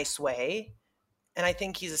really Mhm. nice way. And I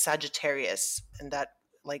think he's a Sagittarius, and that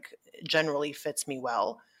like generally fits me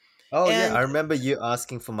well. Oh yeah, And I remember you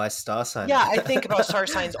asking for my star sign. yeah, I think about star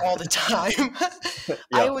signs all the time.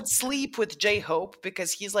 I Yeah. would sleep with J Hope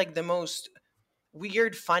because he's like the most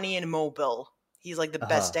weird, funny, and mobile. He's like the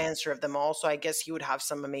best Uh-huh. dancer of them all, so I guess he would have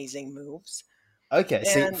some amazing moves. Okay,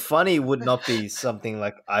 see, And funny would not be something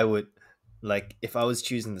like I would like if I was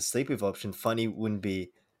choosing the sleep with option, funny wouldn't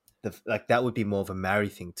be like that would be more of a marry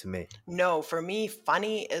thing to me. no, for me,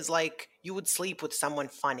 funny is like you would sleep with someone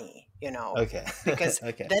funny, Okay. because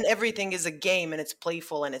Okay. then everything is a game and it's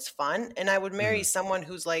playful and it's fun. And I would marry Mhm. someone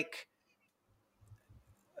who's like,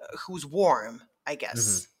 who's warm, I Mhm.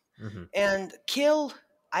 guess. Mhm. And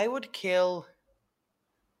I would kill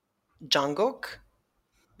Jungkook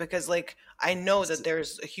because like I know that S-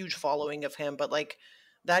 there's a huge following of him, but like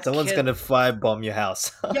that Someone's kid, gonna firebomb your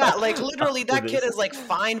house yeah, like literally after that kid this. is like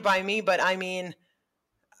fine by me, but I mean,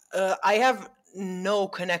 I have no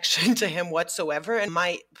connection to him whatsoever. And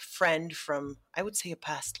my friend from, I would say a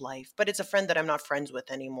past life, but it's a friend that I'm not friends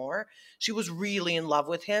with anymore. She was really in love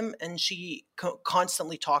with him, and she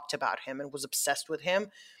constantly talked about him and was obsessed with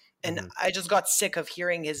him. And Mhm. I just got sick of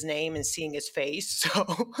hearing his name and seeing his face.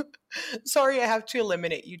 So sorry, I have to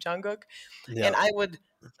eliminate you, Jungkook. And Yeah.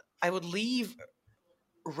 I would leave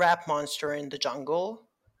Rap Monster in the jungle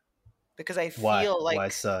because I Why? feel Why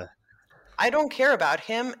like so? I don't care about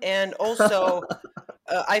him, and also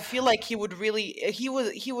I feel like he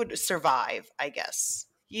would survive. I guess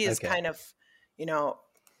he is Okay. kind of, you know,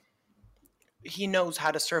 he knows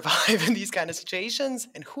how to survive in these kind of situations.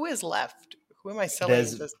 And who is left? Who am I selling in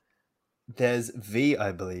There's this? there's V,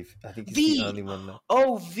 I believe. I think he's the V. only one.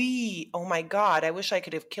 Oh, V. Oh my God. I wish I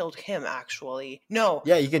could have killed him. Actually, no,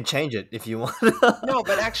 Yeah, you can change it if you want. no,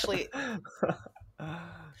 but actually,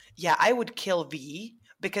 yeah, I would kill V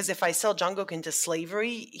because if I sell Jungkook into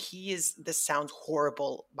slavery, he is. This sounds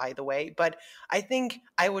horrible, by the way, but I think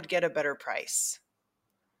I would get a better price.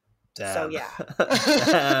 So Damn. yeah.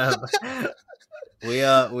 Damn. We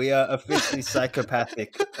are officially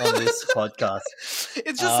psychopathic on this podcast.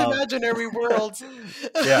 It's just Um, imaginary worlds.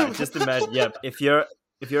 yeah, just imagine. Yeah, if you're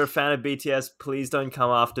a fan of BTS, please don't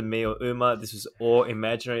come after me or Uma. This is all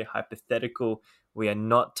imaginary, hypothetical. We are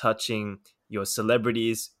not touching your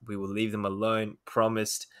celebrities. We will leave them alone.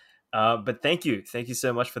 Promised. But thank you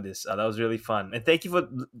so much for this. That was really fun, and thank you for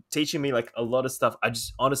teaching me like a lot of stuff. I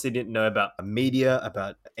just honestly didn't know about media,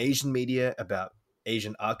 about Asian media, about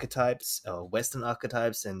Asian archetypes, Western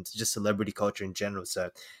archetypes, and just celebrity culture in general.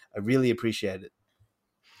 So I really appreciate it.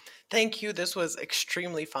 Thank you. This was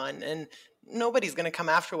extremely fun. And nobody's going to come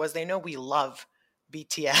after us. They know we love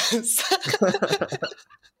BTS.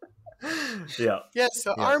 Yeah. Yes,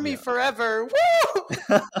 so Yeah. army Yeah. forever.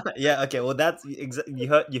 Woo! Yeah. Okay. Well, that's you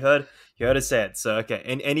heard her say it. So okay.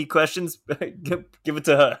 Any questions? Give it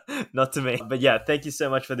to her, not to me. But yeah, thank you so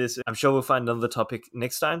much for this. I'm sure we'll find another topic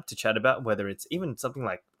next time to chat about, whether it's even something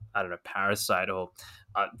like, I don't know, Parasite, or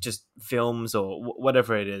just films, or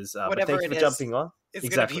whatever it is. But Whatever thank you it for is, jumping on. it's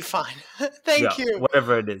gonna be Exactly. fine. Yeah. Thank you.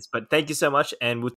 Whatever it is. But thank you so much, and we'll